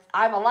our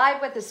I'm Alive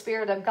with the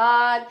Spirit of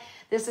God.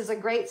 This is a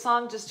great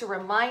song just to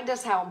remind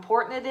us how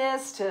important it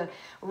is to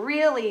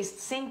really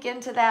sink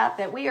into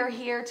that we are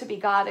here to be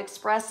God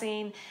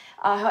expressing.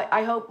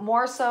 I hope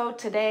more so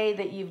today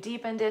that you've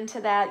deepened into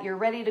that. You're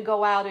ready to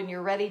go out and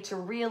you're ready to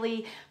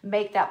really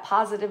make that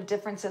positive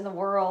difference in the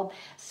world.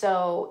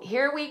 So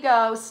here we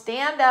go.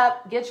 Stand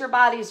up. Get your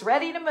bodies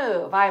ready to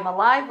move. I am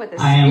alive with the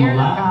Spirit of God. I am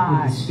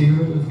alive with the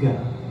Spirit of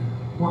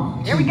God.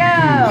 One, here we go.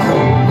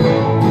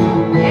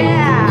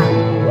 Yeah.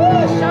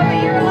 Woo, show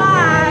that you're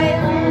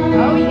alive.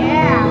 Oh,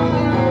 yeah.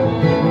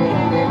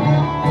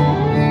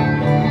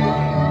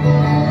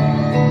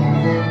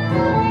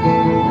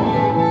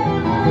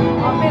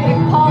 I'm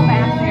getting Paul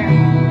back there.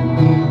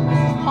 This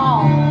is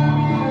Paul.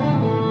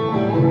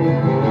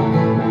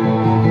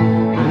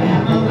 I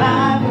am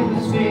alive with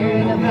the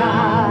Spirit of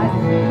God.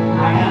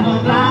 I am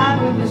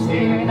alive with the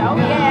Spirit of God. Oh,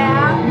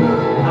 yeah.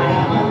 I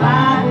am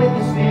alive with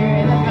the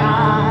Spirit of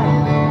God.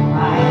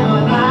 I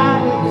am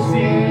alive with the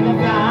Spirit of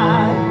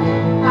God.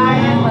 I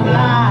am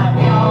alive,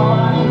 y'all.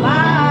 I'm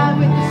alive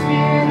with the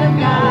Spirit of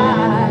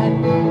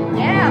God.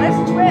 Yeah,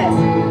 let's twist.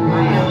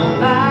 I am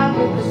alive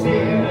with the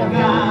Spirit of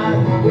God.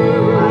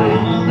 I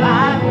am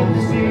alive with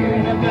the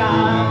Spirit of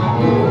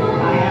God.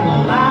 I am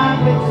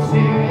alive with the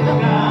Spirit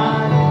of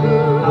God.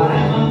 I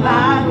am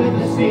alive with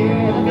the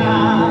Spirit of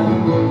God.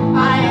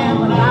 I am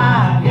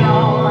alive,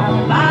 y'all. I'm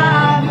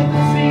alive with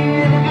the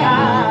Spirit of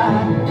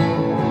God.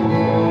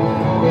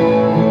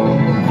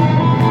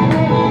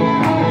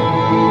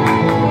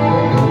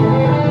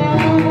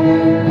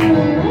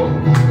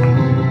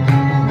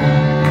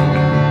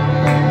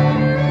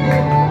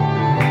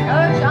 Go,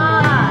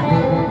 John.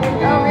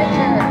 Go,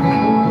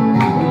 Richard.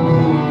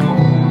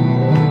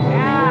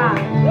 Yeah.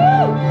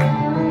 Woo.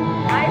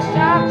 Nice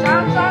job,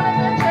 John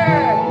and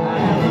Richard. I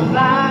am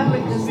alive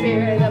with the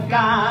Spirit of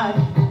God.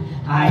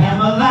 I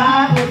am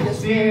alive with the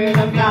Spirit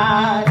of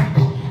God.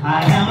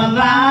 I am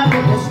alive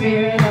with the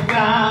Spirit of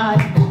God.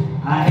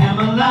 I am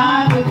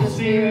alive with the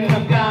Spirit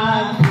of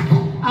God.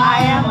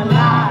 I am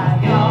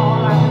alive,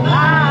 y'all. I'm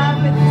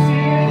alive with the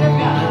Spirit of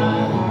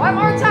God. One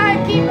more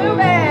time, keep moving.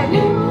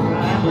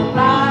 I am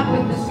alive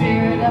with the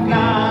Spirit of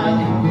God.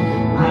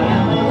 I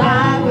am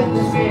alive with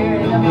the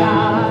Spirit of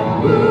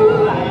God.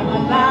 Woo! I am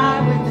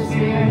alive with the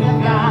Spirit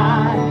of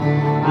God.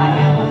 I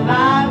am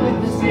alive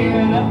with the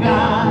Spirit of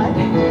God.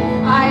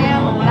 I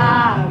am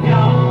alive,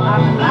 y'all.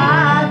 I'm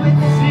alive with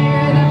the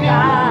Spirit of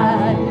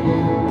God.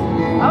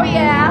 Oh,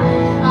 yeah.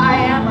 I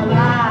am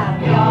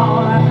alive,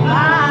 y'all. I'm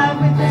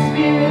alive with the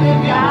Spirit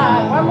of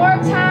God. One more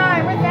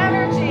time with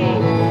energy.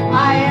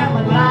 I am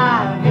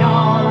alive,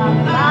 y'all. I'm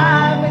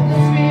alive with the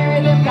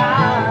Spirit of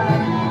God.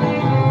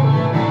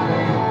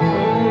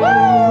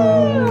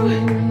 Woo!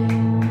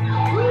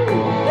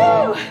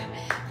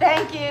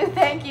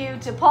 Thank you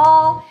to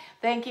Paul.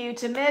 Thank you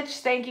to Mitch.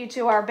 Thank you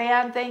to our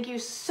band. Thank you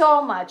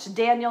so much,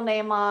 Daniel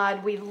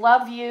Namod. We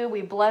love you.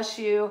 We bless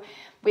you.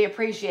 We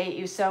appreciate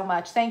you so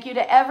much. Thank you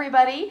to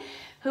everybody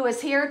who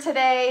is here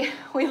today.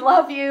 We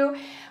love you.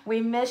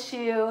 We miss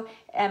you.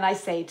 And I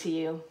say to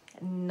you,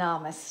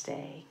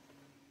 namaste.